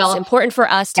it's important for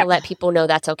us to let people know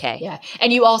that's okay. Yeah.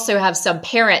 And you also have some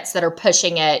parents that are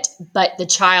pushing it, but the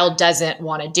child doesn't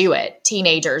want to do it,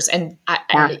 teenagers. And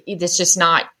it's just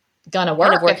not going to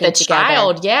work if the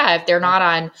child, if they're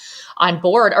not on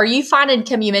board. Are you finding,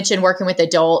 Kim, you mentioned working with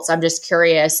adults. I'm just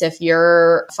curious if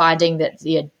you're finding that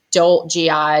the adult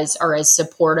GIs are as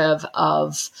supportive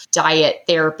of diet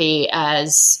therapy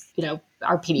as,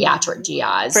 our pediatric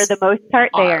GIs. For the most part,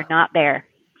 they are not there.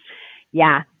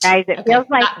 Yeah. Guys, it feels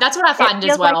like that's what I find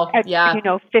as well. Like,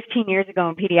 15 years ago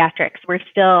in pediatrics, we're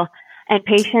still, and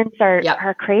patients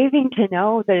are craving to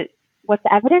know what's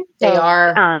the evidence. They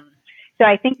are. So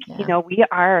I think, we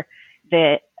are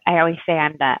I always say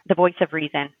I'm the voice of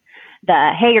reason.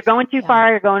 Hey, you're going too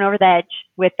far, you're going over the edge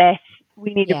with this.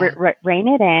 We need to rein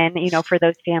it in, for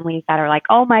those families that are like,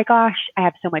 oh my gosh, I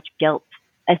have so much guilt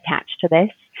attached to this.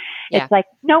 It's like,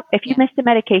 nope, if you missed a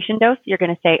medication dose, you're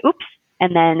going to say, oops,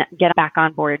 and then get back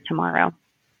on board tomorrow.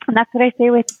 And that's what I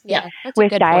say with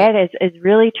diet is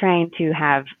really trying to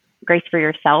have grace for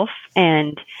yourself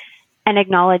and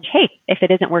acknowledge, hey, if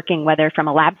it isn't working, whether from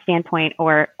a lab standpoint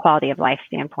or quality of life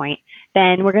standpoint,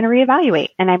 then we're going to reevaluate.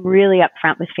 And I'm really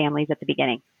upfront with families at the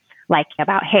beginning, like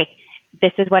about, hey,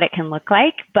 this is what it can look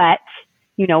like, but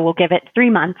we'll give it 3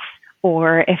 months.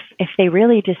 Or if they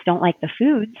really just don't like the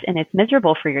foods and it's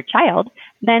miserable for your child,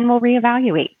 then we'll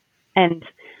reevaluate. And,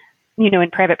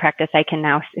 in private practice, I can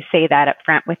now say that up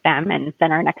front with them and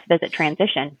then our next visit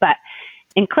transition. But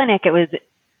in clinic, it was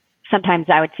sometimes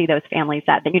I would see those families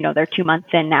that, they're 2 months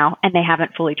in now and they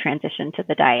haven't fully transitioned to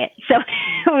the diet.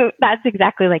 So that's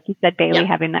exactly like you said, Bailey,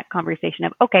 having that conversation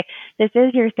of, okay, this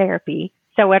is your therapy.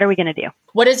 So what are we going to do?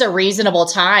 What is a reasonable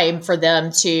time for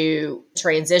them to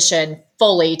transition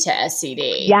fully to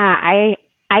SCD? Yeah,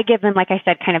 I give them, like I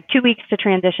said, kind of 2 weeks to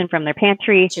transition from their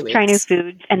pantry, try new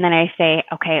foods. And then I say,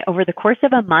 okay, over the course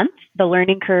of a month, the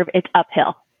learning curve is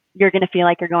uphill. You're going to feel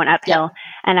like you're going uphill. Yep.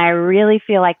 And I really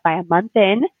feel like by a month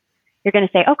in, you're going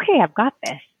to say, okay, I've got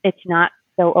this. It's not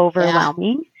so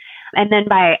overwhelming. Yeah. And then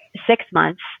by 6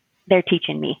 months, they're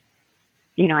teaching me.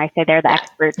 I say they're the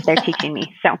experts. They're teaching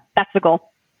me. So that's the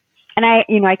goal. And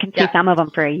I can see some of them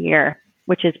for a year,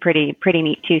 which is pretty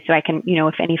neat too. So I can,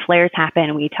 if any flares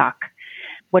happen, we talk.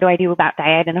 What do I do about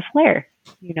diet in a flare?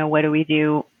 What do we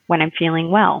do when I'm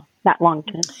feeling well? That long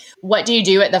term. What do you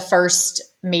do at the first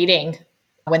meeting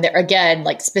when they're, again,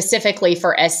 like specifically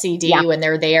for SCD, when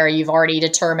they're there, you've already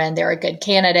determined they're a good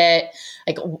candidate.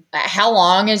 Like, how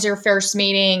long is your first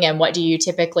meeting and what do you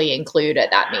typically include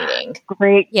at that meeting?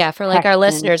 Great. Yeah. For like our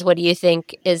listeners, what do you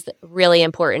think is really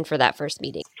important for that first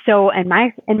meeting? So in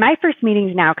my first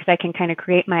meetings now, because I can kind of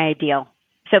create my ideal.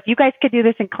 So if you guys could do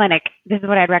this in clinic, this is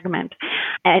what I'd recommend.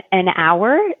 An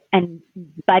hour and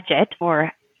budget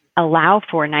or allow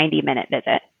for a 90-minute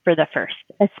visit for the first,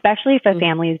 especially if a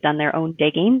family has done their own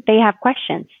digging. They have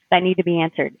questions that need to be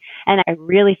answered. And I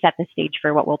really set the stage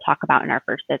for what we'll talk about in our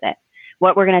first visit.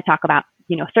 What we're going to talk about,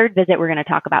 third visit, we're going to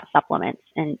talk about supplements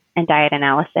and diet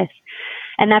analysis.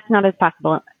 And that's not as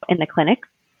possible in the clinic,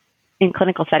 in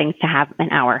clinical settings to have an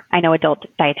hour. I know adult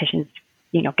dietitians,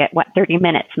 get 30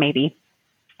 minutes maybe.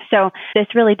 So this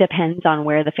really depends on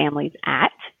where the family's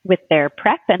at with their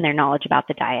prep and their knowledge about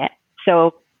the diet.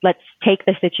 So let's take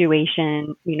the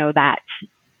situation, that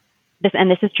this,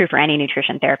 and this is true for any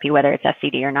nutrition therapy, whether it's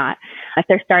SCD or not. If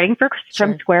they're starting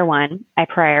from square one, I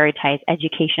prioritize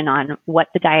education on what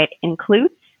the diet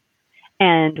includes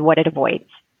and what it avoids.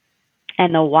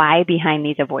 And the why behind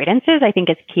these avoidances, I think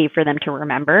is key for them to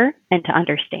remember and to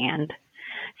understand.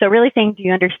 So really saying, do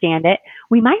you understand it?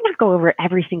 We might not go over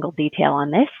every single detail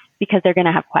on this because they're going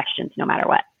to have questions no matter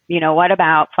what. What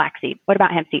about flaxseed? What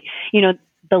about hemp seed?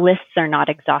 The lists are not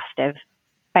exhaustive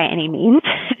by any means.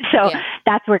 So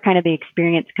that's where kind of the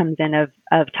experience comes in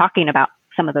of talking about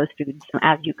some of those foods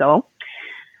as you go.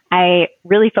 I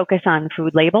really focus on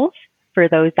food labels for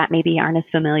those that maybe aren't as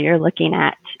familiar, looking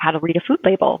at how to read a food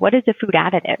label. What is a food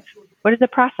additive? What is a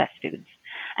processed foods?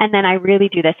 And then I really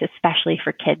do this especially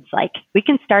for kids. Like we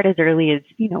can start as early as,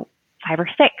 5 or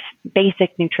 6,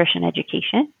 basic nutrition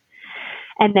education.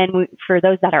 And then for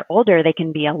those that are older, they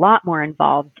can be a lot more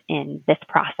involved in this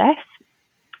process.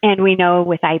 And we know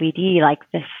with IBD, like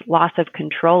this loss of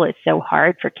control is so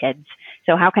hard for kids.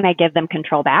 So how can I give them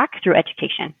control back? Through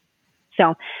education.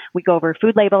 So we go over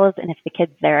food labels, and if the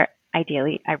kid's there,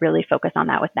 ideally, I really focus on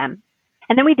that with them.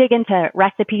 And then we dig into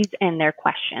recipes and their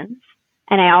questions.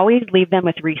 And I always leave them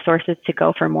with resources to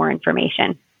go for more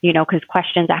information, because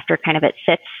questions after kind of it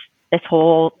sits, this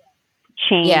whole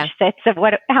change sits of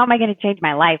how am I going to change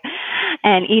my life?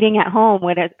 And eating at home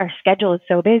when our schedule is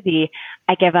so busy,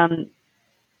 I give them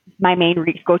my main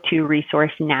go-to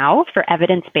resource now for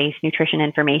evidence-based nutrition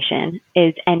information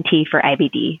is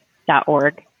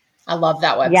ntforibd.org. I love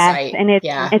that website. Yes, and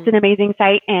it's an amazing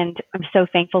site, and I'm so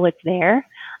thankful it's there.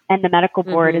 And the medical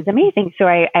board is amazing. So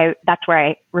I that's where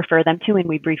I refer them to, and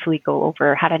we briefly go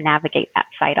over how to navigate that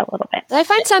site a little bit. I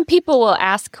find some people will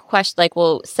ask questions, like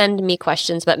will send me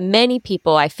questions, but many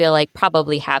people I feel like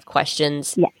probably have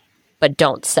questions, but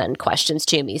don't send questions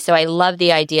to me. So I love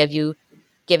the idea of you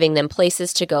giving them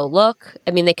places to go look.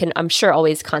 I mean, they can, I'm sure,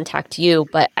 always contact you,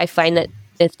 but I find that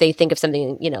if they think of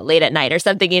something, late at night or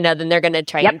something, then they're going to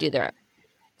try and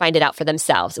find it out for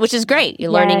themselves, which is great. You're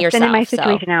learning yourself. And in my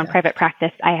situation now in private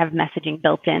practice, I have messaging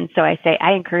built in. So I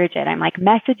encourage it. I'm like,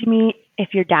 message me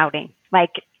if you're doubting.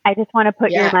 Like, I just want to put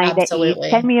your mind at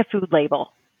ease. Send me a food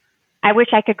label. I wish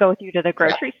I could go with you to the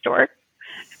grocery store.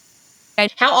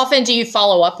 How often do you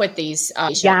follow up with these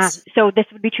patients? So this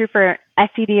would be true for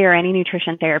SCD or any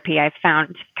nutrition therapy. I've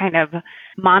found kind of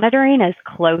monitoring as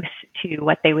close to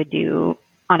what they would do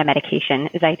on a medication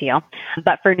is ideal.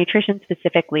 But for nutrition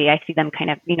specifically, I see them kind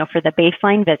of, for the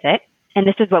baseline visit. And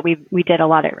this is what we did a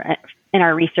lot in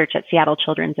our research at Seattle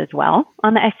Children's as well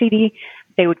on the SCD.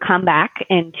 They would come back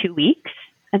in 2 weeks,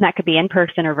 and that could be in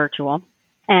person or virtual.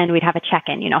 And we'd have a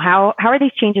check-in, how are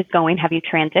these changes going? Have you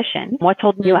transitioned? What's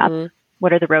holding you up?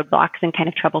 what are the roadblocks and kind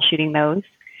of troubleshooting those.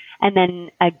 And then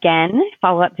again,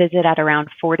 follow-up visit at around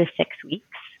 4 to 6 weeks.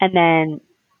 And then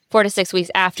 4 to 6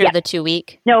 weeks after the 2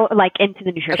 week? No, like into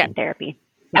the nutrition therapy.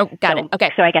 Yeah. Oh, got it.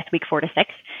 Okay. So I guess week 4 to 6.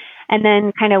 And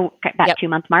then kind of that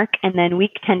 2-month mark. And then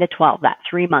week 10 to 12, that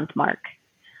 3-month mark.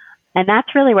 And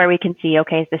that's really where we can see,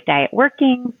 okay, is this diet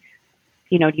working?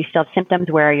 Do you still have symptoms?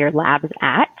 Where are your labs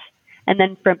at? And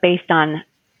then based on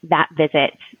that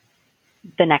visit,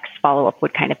 the next follow-up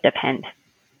would kind of depend.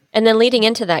 And then leading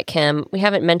into that, Kim, we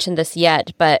haven't mentioned this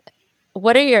yet, but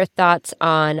what are your thoughts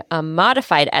on a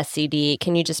modified SCD?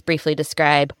 Can you just briefly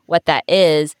describe what that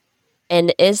is?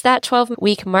 And is that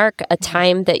 12-week mark a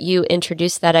time that you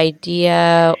introduced that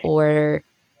idea, or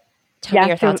tell me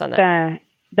your thoughts on that?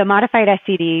 The modified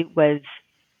SCD was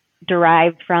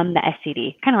derived from the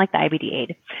SCD, kind of like the IBD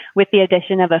aid, with the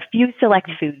addition of a few select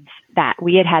foods that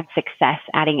we had success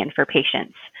adding in for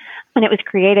patients. And it was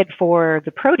created for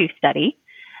the produce study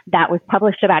that was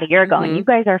published about a year ago. And you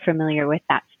guys are familiar with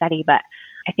that study, but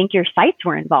I think your sites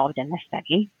were involved in this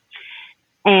study,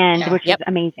 and which is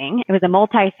amazing. It was a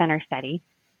multi-center study.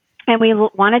 And we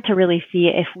wanted to really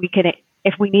see if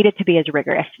we needed to be as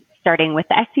rigorous starting with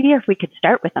the SCD, or if we could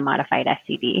start with a modified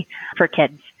SCD for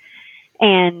kids.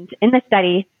 And in the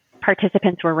study,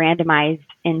 participants were randomized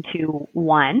into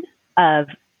one of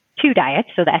 2 diets,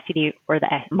 so the SCD or the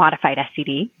modified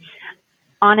SCD,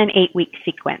 on an 8-week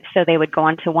sequence. So they would go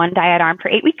onto one diet arm for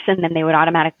 8 weeks, and then they would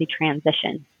automatically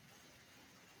transition.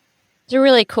 It's a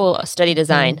really cool study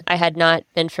design. I had not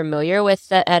been familiar with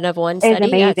the N of 1 study. It's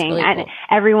amazing. Really and cool.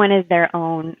 Everyone is their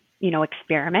own,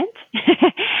 experiment,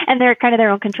 and they're kind of their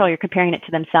own control. You're comparing it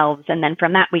to themselves. And then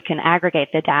from that, we can aggregate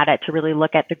the data to really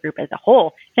look at the group as a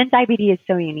whole, since IBD is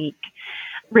so unique.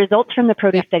 Results from the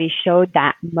produce study showed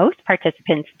that most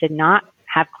participants did not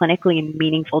have clinically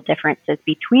meaningful differences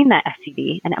between the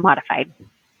SCD and modified.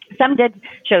 Some did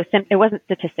show, it wasn't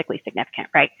statistically significant,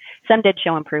 right? Some did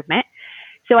show improvement.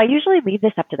 So I usually leave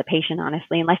this up to the patient,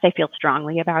 honestly, unless I feel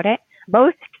strongly about it.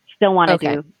 Most still want to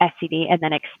do SCD and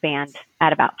then expand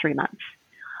at about 3 months.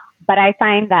 But I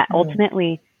find that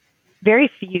ultimately very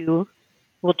few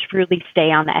will truly stay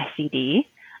on the SCD,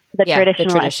 the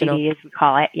traditional SCD, as we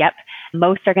call it. Yep.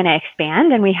 Most are going to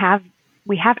expand, and we have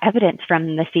evidence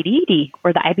from the CDD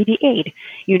or the IBD aid,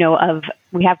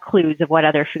 we have clues of what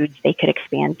other foods they could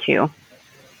expand to.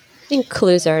 I think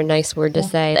clues are a nice word to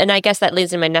say. And I guess that leads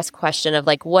to my next question of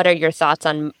what are your thoughts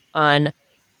on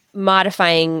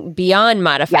modifying beyond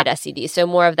modified SCD? So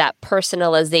more of that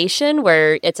personalization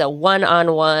where it's a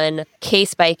one-on-one,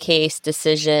 case-by-case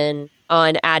decision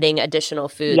on adding additional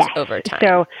foods over time.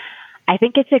 So I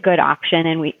think it's a good option,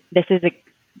 and this is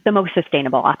the most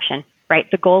sustainable option, right?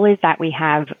 The goal is that we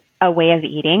have a way of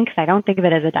eating, because I don't think of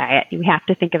it as a diet. We have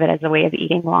to think of it as a way of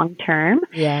eating long term.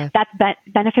 Yeah. That's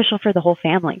beneficial for the whole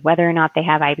family, whether or not they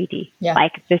have IBD. Yeah.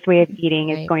 Like, this way of eating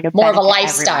is going to more of a benefit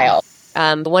lifestyle.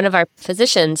 One of our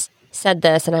physicians said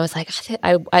this, and I was like,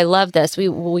 I love this. We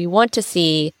want to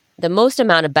see the most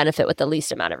amount of benefit with the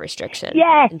least amount of restriction.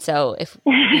 Yes. And so if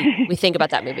we think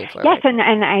about that moving forward. Yes,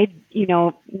 and I,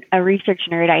 a research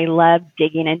nerd, I love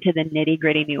digging into the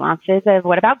nitty-gritty nuances of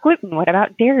what about gluten, what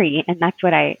about dairy, and that's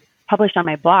what I published on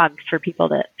my blogs for people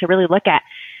to really look at.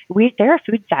 There are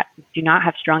foods that do not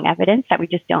have strong evidence, that we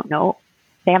just don't know.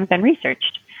 They haven't been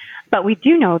researched. But we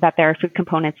do know that there are food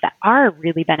components that are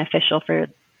really beneficial for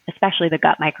especially the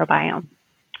gut microbiome.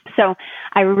 So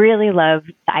I really love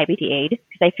the IBD aid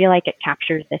because I feel like it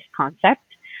captures this concept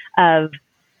of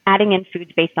adding in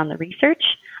foods based on the research.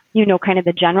 Kind of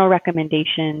the general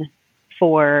recommendation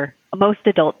for most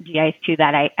adult GIs too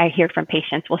that I hear from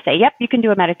patients will say, yep, you can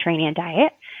do a Mediterranean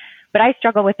diet. But I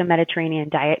struggle with the Mediterranean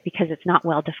diet because it's not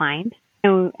well defined.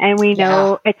 And we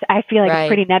know I feel like it's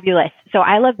pretty nebulous. So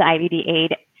I love the IBD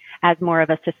aid as more of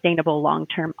a sustainable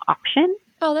long-term option.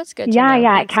 Oh, that's good.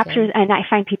 It captures, good. And I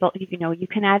find people, you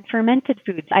can add fermented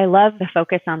foods. I love the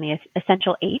focus on the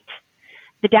essential 8.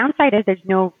 The downside is there's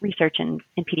no research in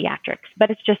pediatrics, but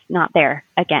it's just not there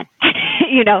again,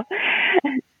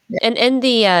 And in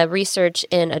the research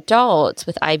in adults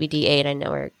with IBD aid, I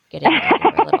know we're getting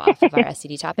a little off of our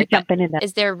SCD topic, but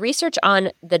is there research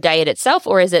on the diet itself,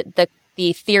 or is it the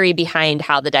theory behind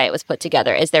how the diet was put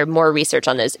together? Is there more research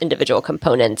on those individual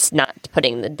components, not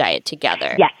putting the diet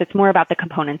together? Yes, it's more about the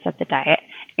components of the diet.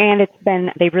 And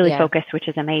they've really focused, which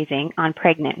is amazing, on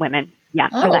pregnant women. Yeah,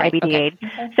 for the IBD aid.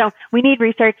 Okay. So we need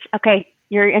research. Okay,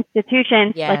 your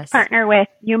institution, let's partner with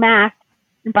UMass,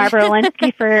 Barbara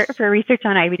Walensky for research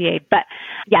on IBD aid. But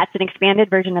it's an expanded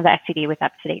version of the SCD with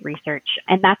up-to-date research.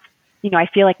 And that's, I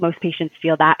feel like most patients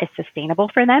feel that is sustainable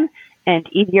for them and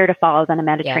easier to follow than a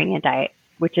Mediterranean diet,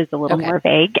 which is a little more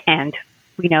vague and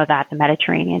we know that the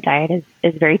Mediterranean diet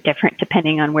is very different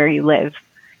depending on where you live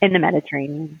in the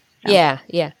Mediterranean. So. Yeah.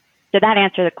 Did that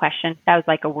answer the question? That was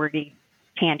like a wordy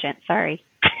tangent. Sorry.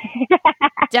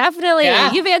 Definitely.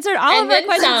 Yeah. You've answered all of our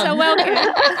questions so well, Kim.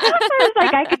 I was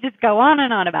like, I could just go on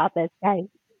and on about this, guys.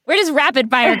 We're just rapid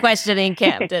fire questioning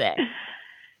Kim today.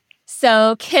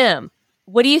 So, Kim,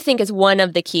 what do you think is one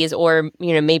of the keys, or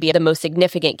maybe the most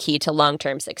significant key to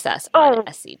long-term success on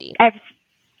SCD?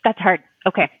 That's hard.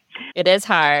 Okay. It is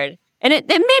hard. And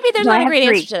maybe there's not a great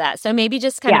answer to that. So maybe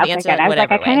just kind of answer it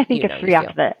whatever way. I kind of think of three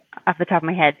off the top of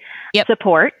my head. Yep.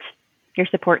 Support, your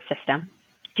support system.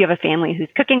 Do you have a family who's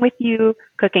cooking with you,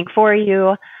 cooking for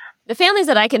you? The families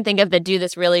that I can think of that do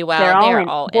this really well, they're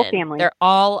all in. Families. They're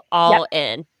all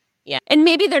in. Yeah. And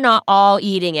maybe they're not all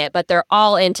eating it, but they're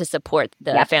all in to support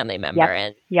the family member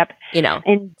and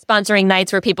sponsoring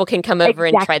nights where people can come over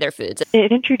and try their foods.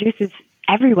 It introduces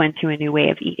everyone to a new way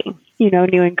of eating,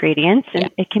 new ingredients,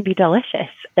 and it can be delicious.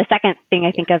 The second thing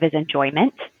I think of is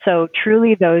enjoyment. So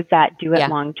truly those that do it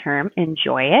long term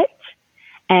enjoy it.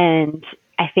 And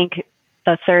I think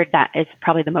the third that is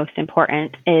probably the most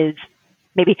important is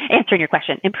maybe answering your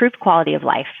question, improved quality of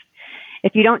life.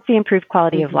 If you don't see improved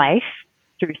quality of life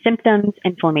through symptoms,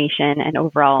 inflammation, and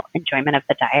overall enjoyment of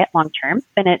the diet long term,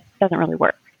 then it doesn't really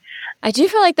work. I do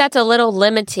feel like that's a little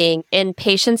limiting in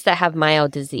patients that have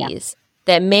mild disease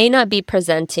that may not be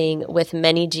presenting with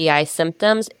many GI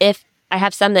symptoms. If I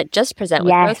have some that just present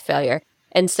with growth failure.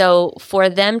 And so for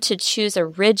them to choose a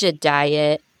rigid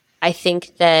diet, I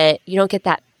think that you don't get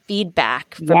that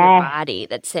feedback from your body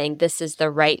that's saying this is the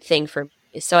right thing for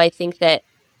me. So I think that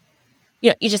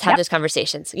you just have those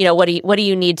conversations. What do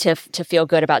you need to feel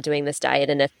good about doing this diet,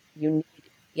 and if you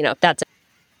if that's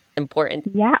important.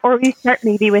 Yeah, or we start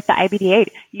maybe with the IBD.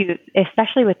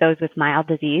 Especially with those with mild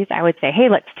disease, I would say, hey,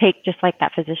 let's take, just like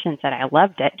that physician said, I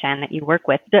loved it, Jen, that you work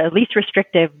with, the least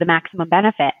restrictive, the maximum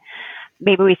benefit.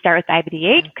 Maybe we start with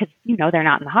IBD because, they're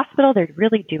not in the hospital, they're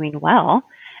really doing well.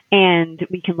 And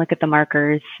we can look at the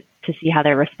markers to see how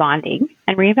they're responding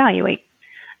and reevaluate.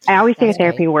 I always say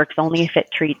therapy works only if it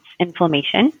treats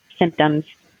inflammation, symptoms,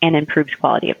 and improves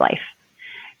quality of life.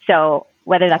 So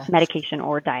whether that's medication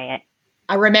or diet.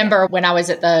 I remember when I was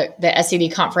at the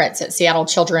SCD conference at Seattle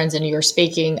Children's and you were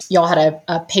speaking, y'all had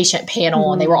a patient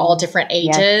panel and they were all different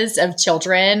ages of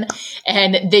children.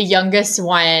 And the youngest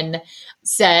one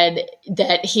said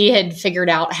that he had figured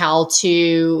out how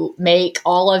to make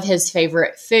all of his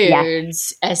favorite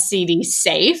foods SCD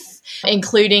safe,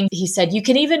 including, he said, you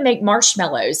can even make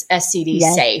marshmallows SCD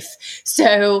safe.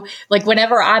 So like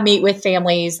whenever I meet with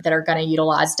families that are going to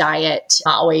utilize diet,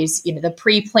 I always, the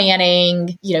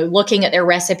pre-planning, looking at their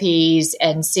recipes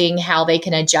and seeing how they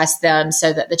can adjust them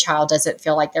so that the child doesn't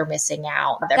feel like they're missing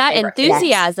out. That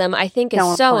enthusiasm, I think,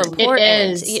 is so important.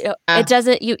 It is. It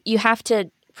doesn't, you have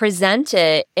to present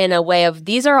it in a way of,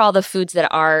 these are all the foods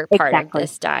that are part of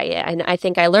this diet. And I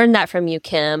think I learned that from you,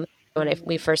 Kim, when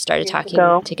we first started talking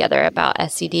together about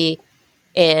SCD.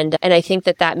 And I think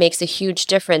that makes a huge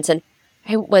difference. And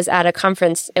I was at a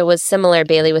conference, it was similar,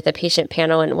 Bailey, with a patient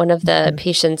panel. And one of the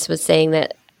patients was saying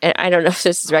that, and I don't know if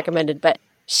this is recommended, but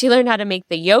she learned how to make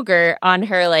the yogurt on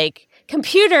her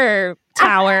computer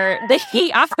tower, the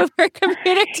heat off of her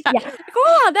computer tower.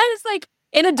 Wow, that is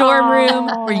in a dorm room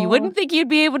where you wouldn't think you'd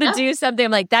be able to do something.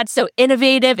 I'm like, that's so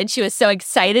innovative. And she was so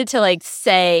excited to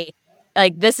say,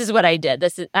 this is what I did.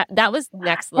 That was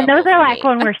next level. And those are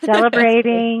when we're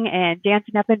celebrating and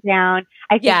dancing up and down.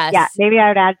 I think, maybe I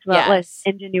would add to less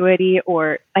ingenuity,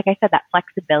 or like I said, that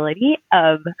flexibility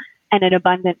and an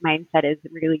abundant mindset is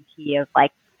really key of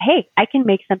hey, I can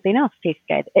make something else taste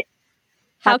good.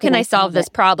 How can I solve this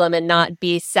problem and not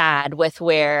be sad with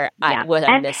what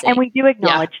I'm missing? And we do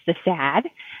acknowledge the sad.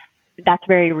 That's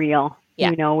very real.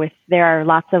 There are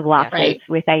lots of losses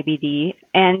with IBD,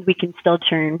 and we can still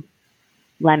turn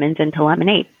lemons into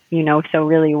lemonade, so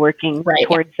really working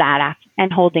towards that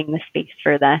and holding the space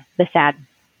for the sad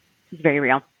is very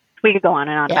real. We could go on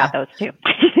and on about those too.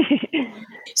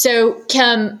 So,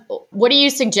 Kim, what do you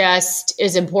suggest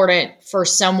is important for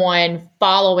someone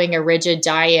following a rigid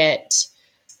diet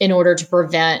in order to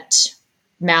prevent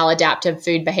maladaptive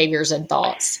food behaviors and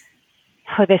thoughts?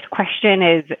 Oh, this question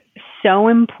is so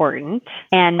important.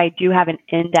 And I do have an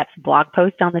in-depth blog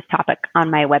post on this topic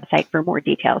on my website for more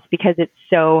details because it's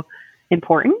so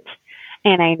important.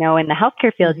 And I know in the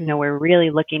healthcare field, we're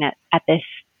really looking at this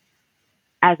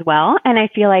as well. And I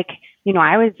feel like,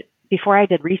 before I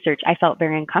did research, I felt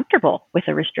very uncomfortable with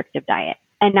a restrictive diet.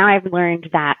 And now I've learned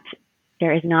that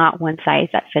there is not one size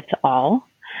that fits all.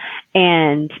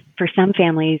 And for some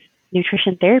families,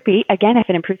 nutrition therapy, again, if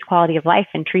it improves quality of life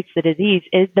and treats the disease,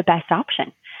 is the best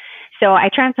option. So I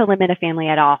try not to limit a family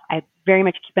at all. I very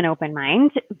much keep an open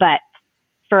mind, but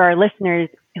for our listeners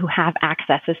who have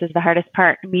access, this is the hardest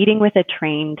part. Meeting with a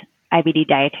trained IBD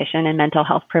dietitian and mental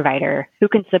health provider who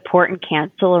can support and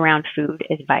counsel around food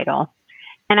is vital.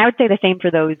 And I would say the same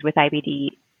for those with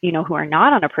IBD, who are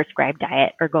not on a prescribed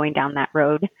diet or going down that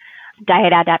road.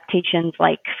 Diet adaptations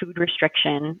like food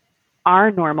restriction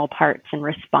are normal parts and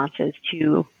responses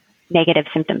to negative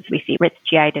symptoms we see with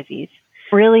GI disease.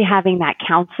 Really having that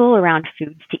counsel around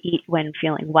foods to eat when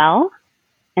feeling well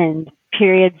and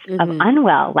periods of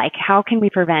unwell, like how can we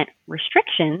prevent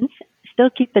restrictions, still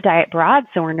keep the diet broad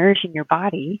so we're nourishing your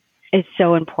body, is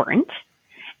so important.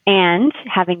 And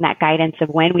having that guidance of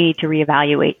when we need to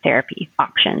reevaluate therapy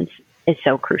options is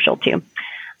so crucial too.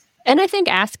 And I think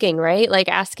asking, right? Like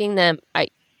asking them,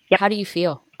 how do you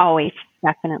feel? Always,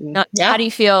 definitely. How do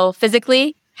you feel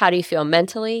physically? How do you feel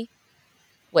mentally?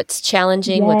 What's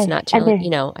challenging? What's not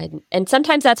challenging? And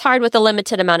sometimes that's hard with a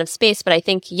limited amount of space. But I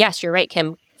think, yes, you're right,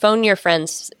 Kim. Phone your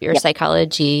friends, your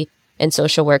psychology and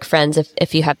social work friends,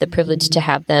 if you have the privilege to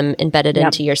have them embedded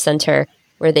into your center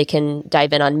where they can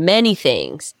dive in on many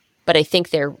things. But I think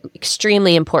they're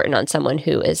extremely important on someone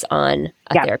who is on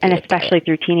a therapeutic and especially diet.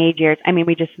 Through teenage years. I mean,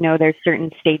 we just know there's certain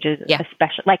stages,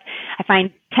 especially like I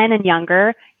find 10 and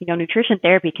younger, nutrition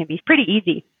therapy can be pretty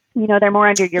easy. They're more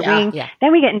under your wing. Yeah.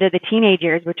 Then we get into the teenage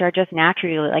years, which are just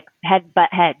naturally like butt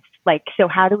heads. Like, so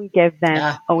how do we give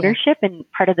them ownership and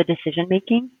part of the decision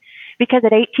making? Because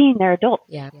at 18, they're adults.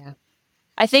 Yeah.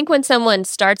 I think when someone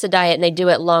starts a diet and they do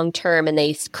it long term and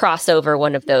they cross over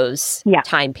one of those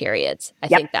time periods, I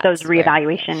think that's those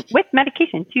reevaluation with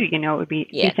medication too, it would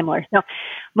be similar. So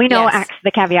we know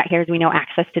the caveat here is we know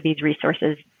access to these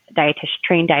resources,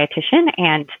 trained dietitian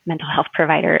and mental health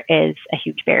provider is a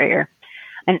huge barrier.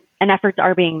 And efforts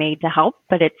are being made to help,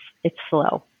 but it's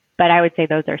slow. But I would say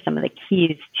those are some of the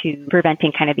keys to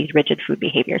preventing kind of these rigid food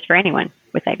behaviors for anyone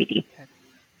with IBD.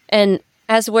 And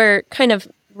as we're kind of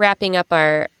wrapping up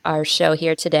our show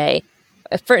here today,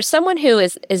 for someone who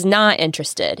is not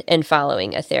interested in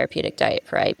following a therapeutic diet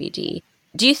for IBD,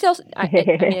 do you still, I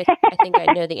think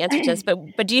I know the answer to this,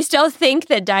 but do you still think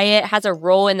that diet has a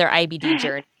role in their IBD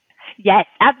journey? Yes,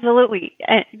 absolutely.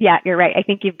 You're right. I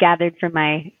think you've gathered from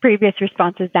my previous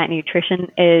responses that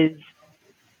nutrition is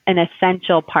an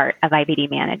essential part of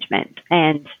IBD management.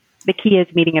 And the key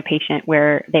is meeting a patient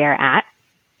where they are at.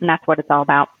 And that's what it's all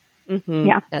about. Mm-hmm.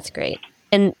 Yeah. That's great.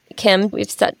 And Kim,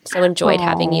 we've so enjoyed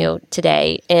having you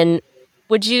today. And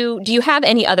do you have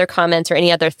any other comments or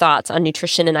any other thoughts on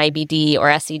nutrition and IBD or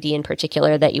SCD in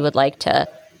particular that you would like to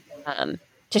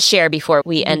share before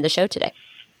we end the show today?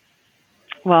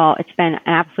 Well, it's been an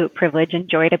absolute privilege and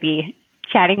joy to be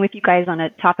chatting with you guys on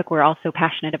a topic we're all so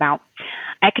passionate about.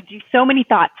 I could do so many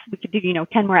thoughts. We could do,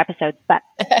 10 more episodes, but.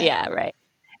 Yeah, right.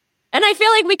 And I feel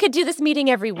like we could do this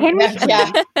meeting every week.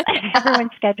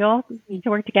 Everyone's schedule. We need to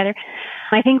work together.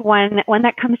 I think one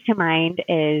that comes to mind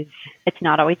is it's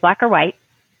not always black or white,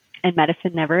 and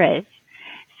medicine never is.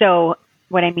 So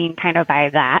what I mean kind of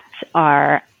by that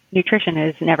are nutrition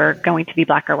is never going to be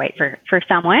black or white for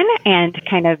someone, and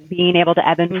kind of being able to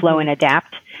ebb and flow and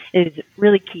adapt is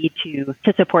really key to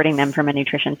supporting them from a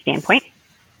nutrition standpoint.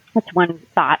 That's one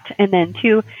thought. And then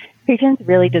two, patients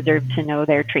really deserve to know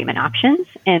their treatment options,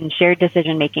 and shared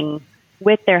decision making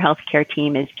with their healthcare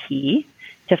team is key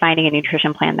to finding a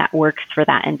nutrition plan that works for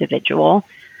that individual.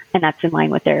 And that's in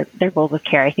line with their goals of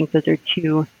care. I think those are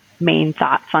two main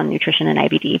thoughts on nutrition and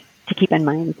IBD to keep in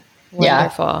mind.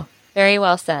 Wonderful. Very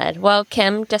well said. Well,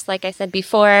 Kim, just like I said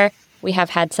before, we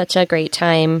have had such a great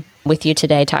time with you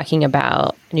today talking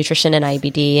about nutrition and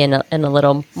IBD and a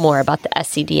little more about the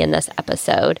SCD in this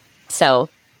episode. So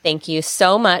thank you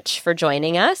so much for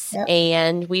joining us,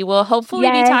 and we will hopefully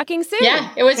be talking soon.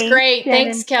 Yeah, it was great.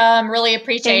 Thanks, Kim. Really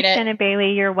appreciate it. Thanks,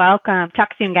 Bailey. You're welcome. Talk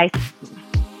soon, guys.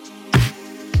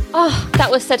 Oh, that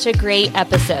was such a great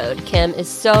episode. Kim is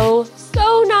so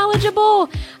knowledgeable.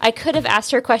 I could have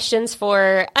asked her questions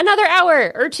for another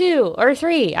hour or 2 or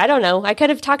 3. I don't know. I could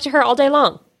have talked to her all day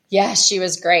long. Yeah, she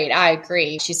was great. I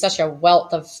agree. She's such a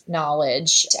wealth of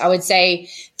knowledge. I would say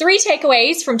 3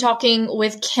 takeaways from talking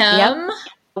with Kim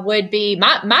would be,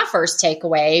 my first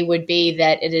takeaway would be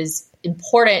that it is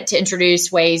important to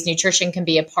introduce ways nutrition can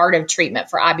be a part of treatment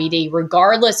for IBD,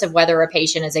 regardless of whether a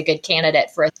patient is a good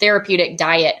candidate for a therapeutic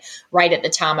diet right at the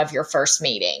time of your first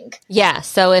meeting. Yeah.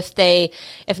 So if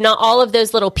not all of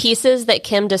those little pieces that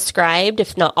Kim described,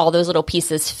 if not all those little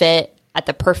pieces fit at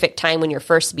the perfect time when you're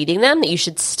first meeting them, that you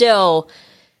should still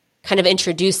kind of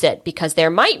introduce it, because there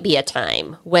might be a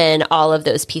time when all of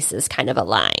those pieces kind of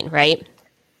align, right?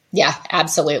 Yeah,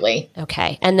 absolutely.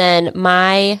 Okay. And then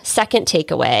my second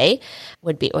takeaway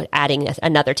would be adding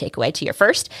another takeaway to your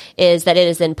first is that it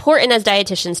is important as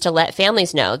dietitians to let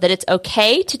families know that it's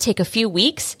okay to take a few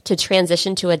weeks to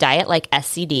transition to a diet like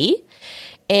SCD.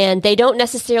 And they don't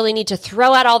necessarily need to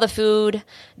throw out all the food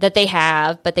that they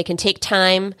have, but they can take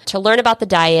time to learn about the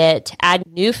diet, add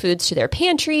new foods to their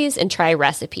pantries, and try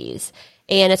recipes.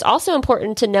 And it's also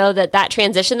important to know that that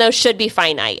transition, though, should be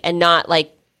finite and not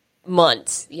like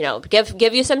months.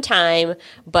 Give you some time,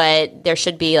 but there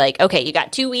should be like, okay, you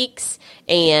got 2 weeks,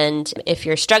 and if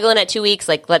you're struggling at 2 weeks,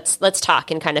 like let's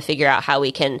talk and kind of figure out how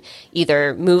we can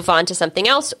either move on to something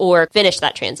else or finish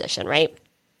that transition, right?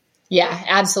 Yeah,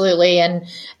 absolutely. And I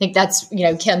think that's,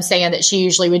 Kim saying that she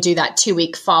usually would do that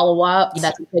 2-week follow-up.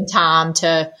 That's a good time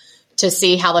to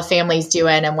see how the family's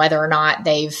doing and whether or not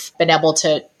they've been able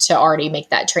to already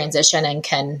make that transition and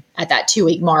can, at that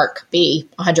 2-week mark, be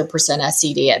 100%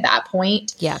 SCD at that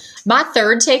point. Yeah. My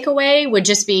third takeaway would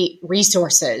just be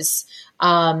resources.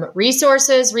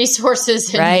 Resources,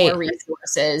 and right. More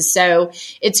resources. So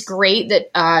it's great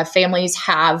that families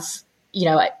have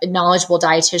knowledgeable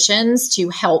dietitians to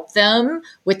help them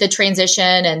with the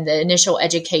transition and the initial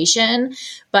education.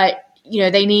 But,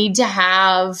 they need to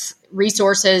have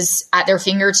resources at their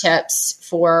fingertips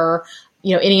for,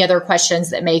 any other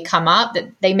questions that may come up that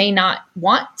they may not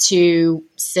want to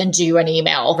send you an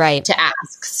email to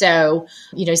ask. So,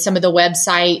 some of the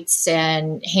websites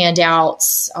and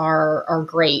handouts are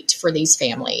great for these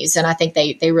families. And I think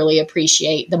they really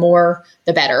appreciate the more,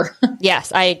 the better.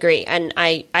 Yes, I agree. And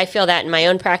I feel that in my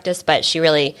own practice, but she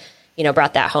really,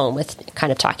 brought that home with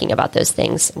kind of talking about those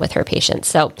things with her patients.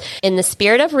 So in the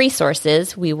spirit of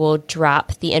resources, we will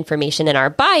drop the information in our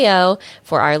bio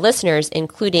for our listeners,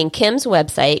 including Kim's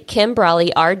website,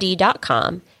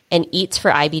 kimbrawleyrd.com, and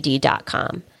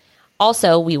eatsforibd.com.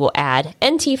 Also, we will add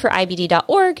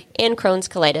ntforibd.org and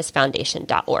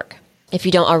crohnscolitisfoundation.org. If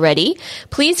you don't already,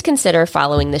 please consider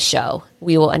following the show.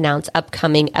 We will announce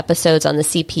upcoming episodes on the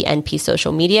CPNP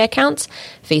social media accounts,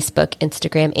 Facebook,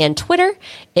 Instagram, and Twitter.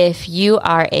 If you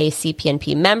are a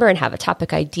CPNP member and have a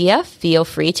topic idea, feel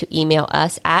free to email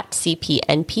us at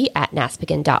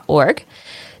cpnp@naspegan.org.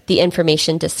 The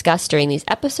information discussed during these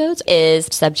episodes is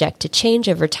subject to change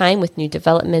over time with new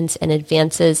developments and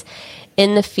advances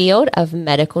in the field of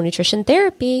medical nutrition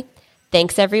therapy.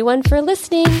 Thanks, everyone, for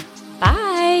listening.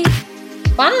 Bye.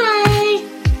 Bye.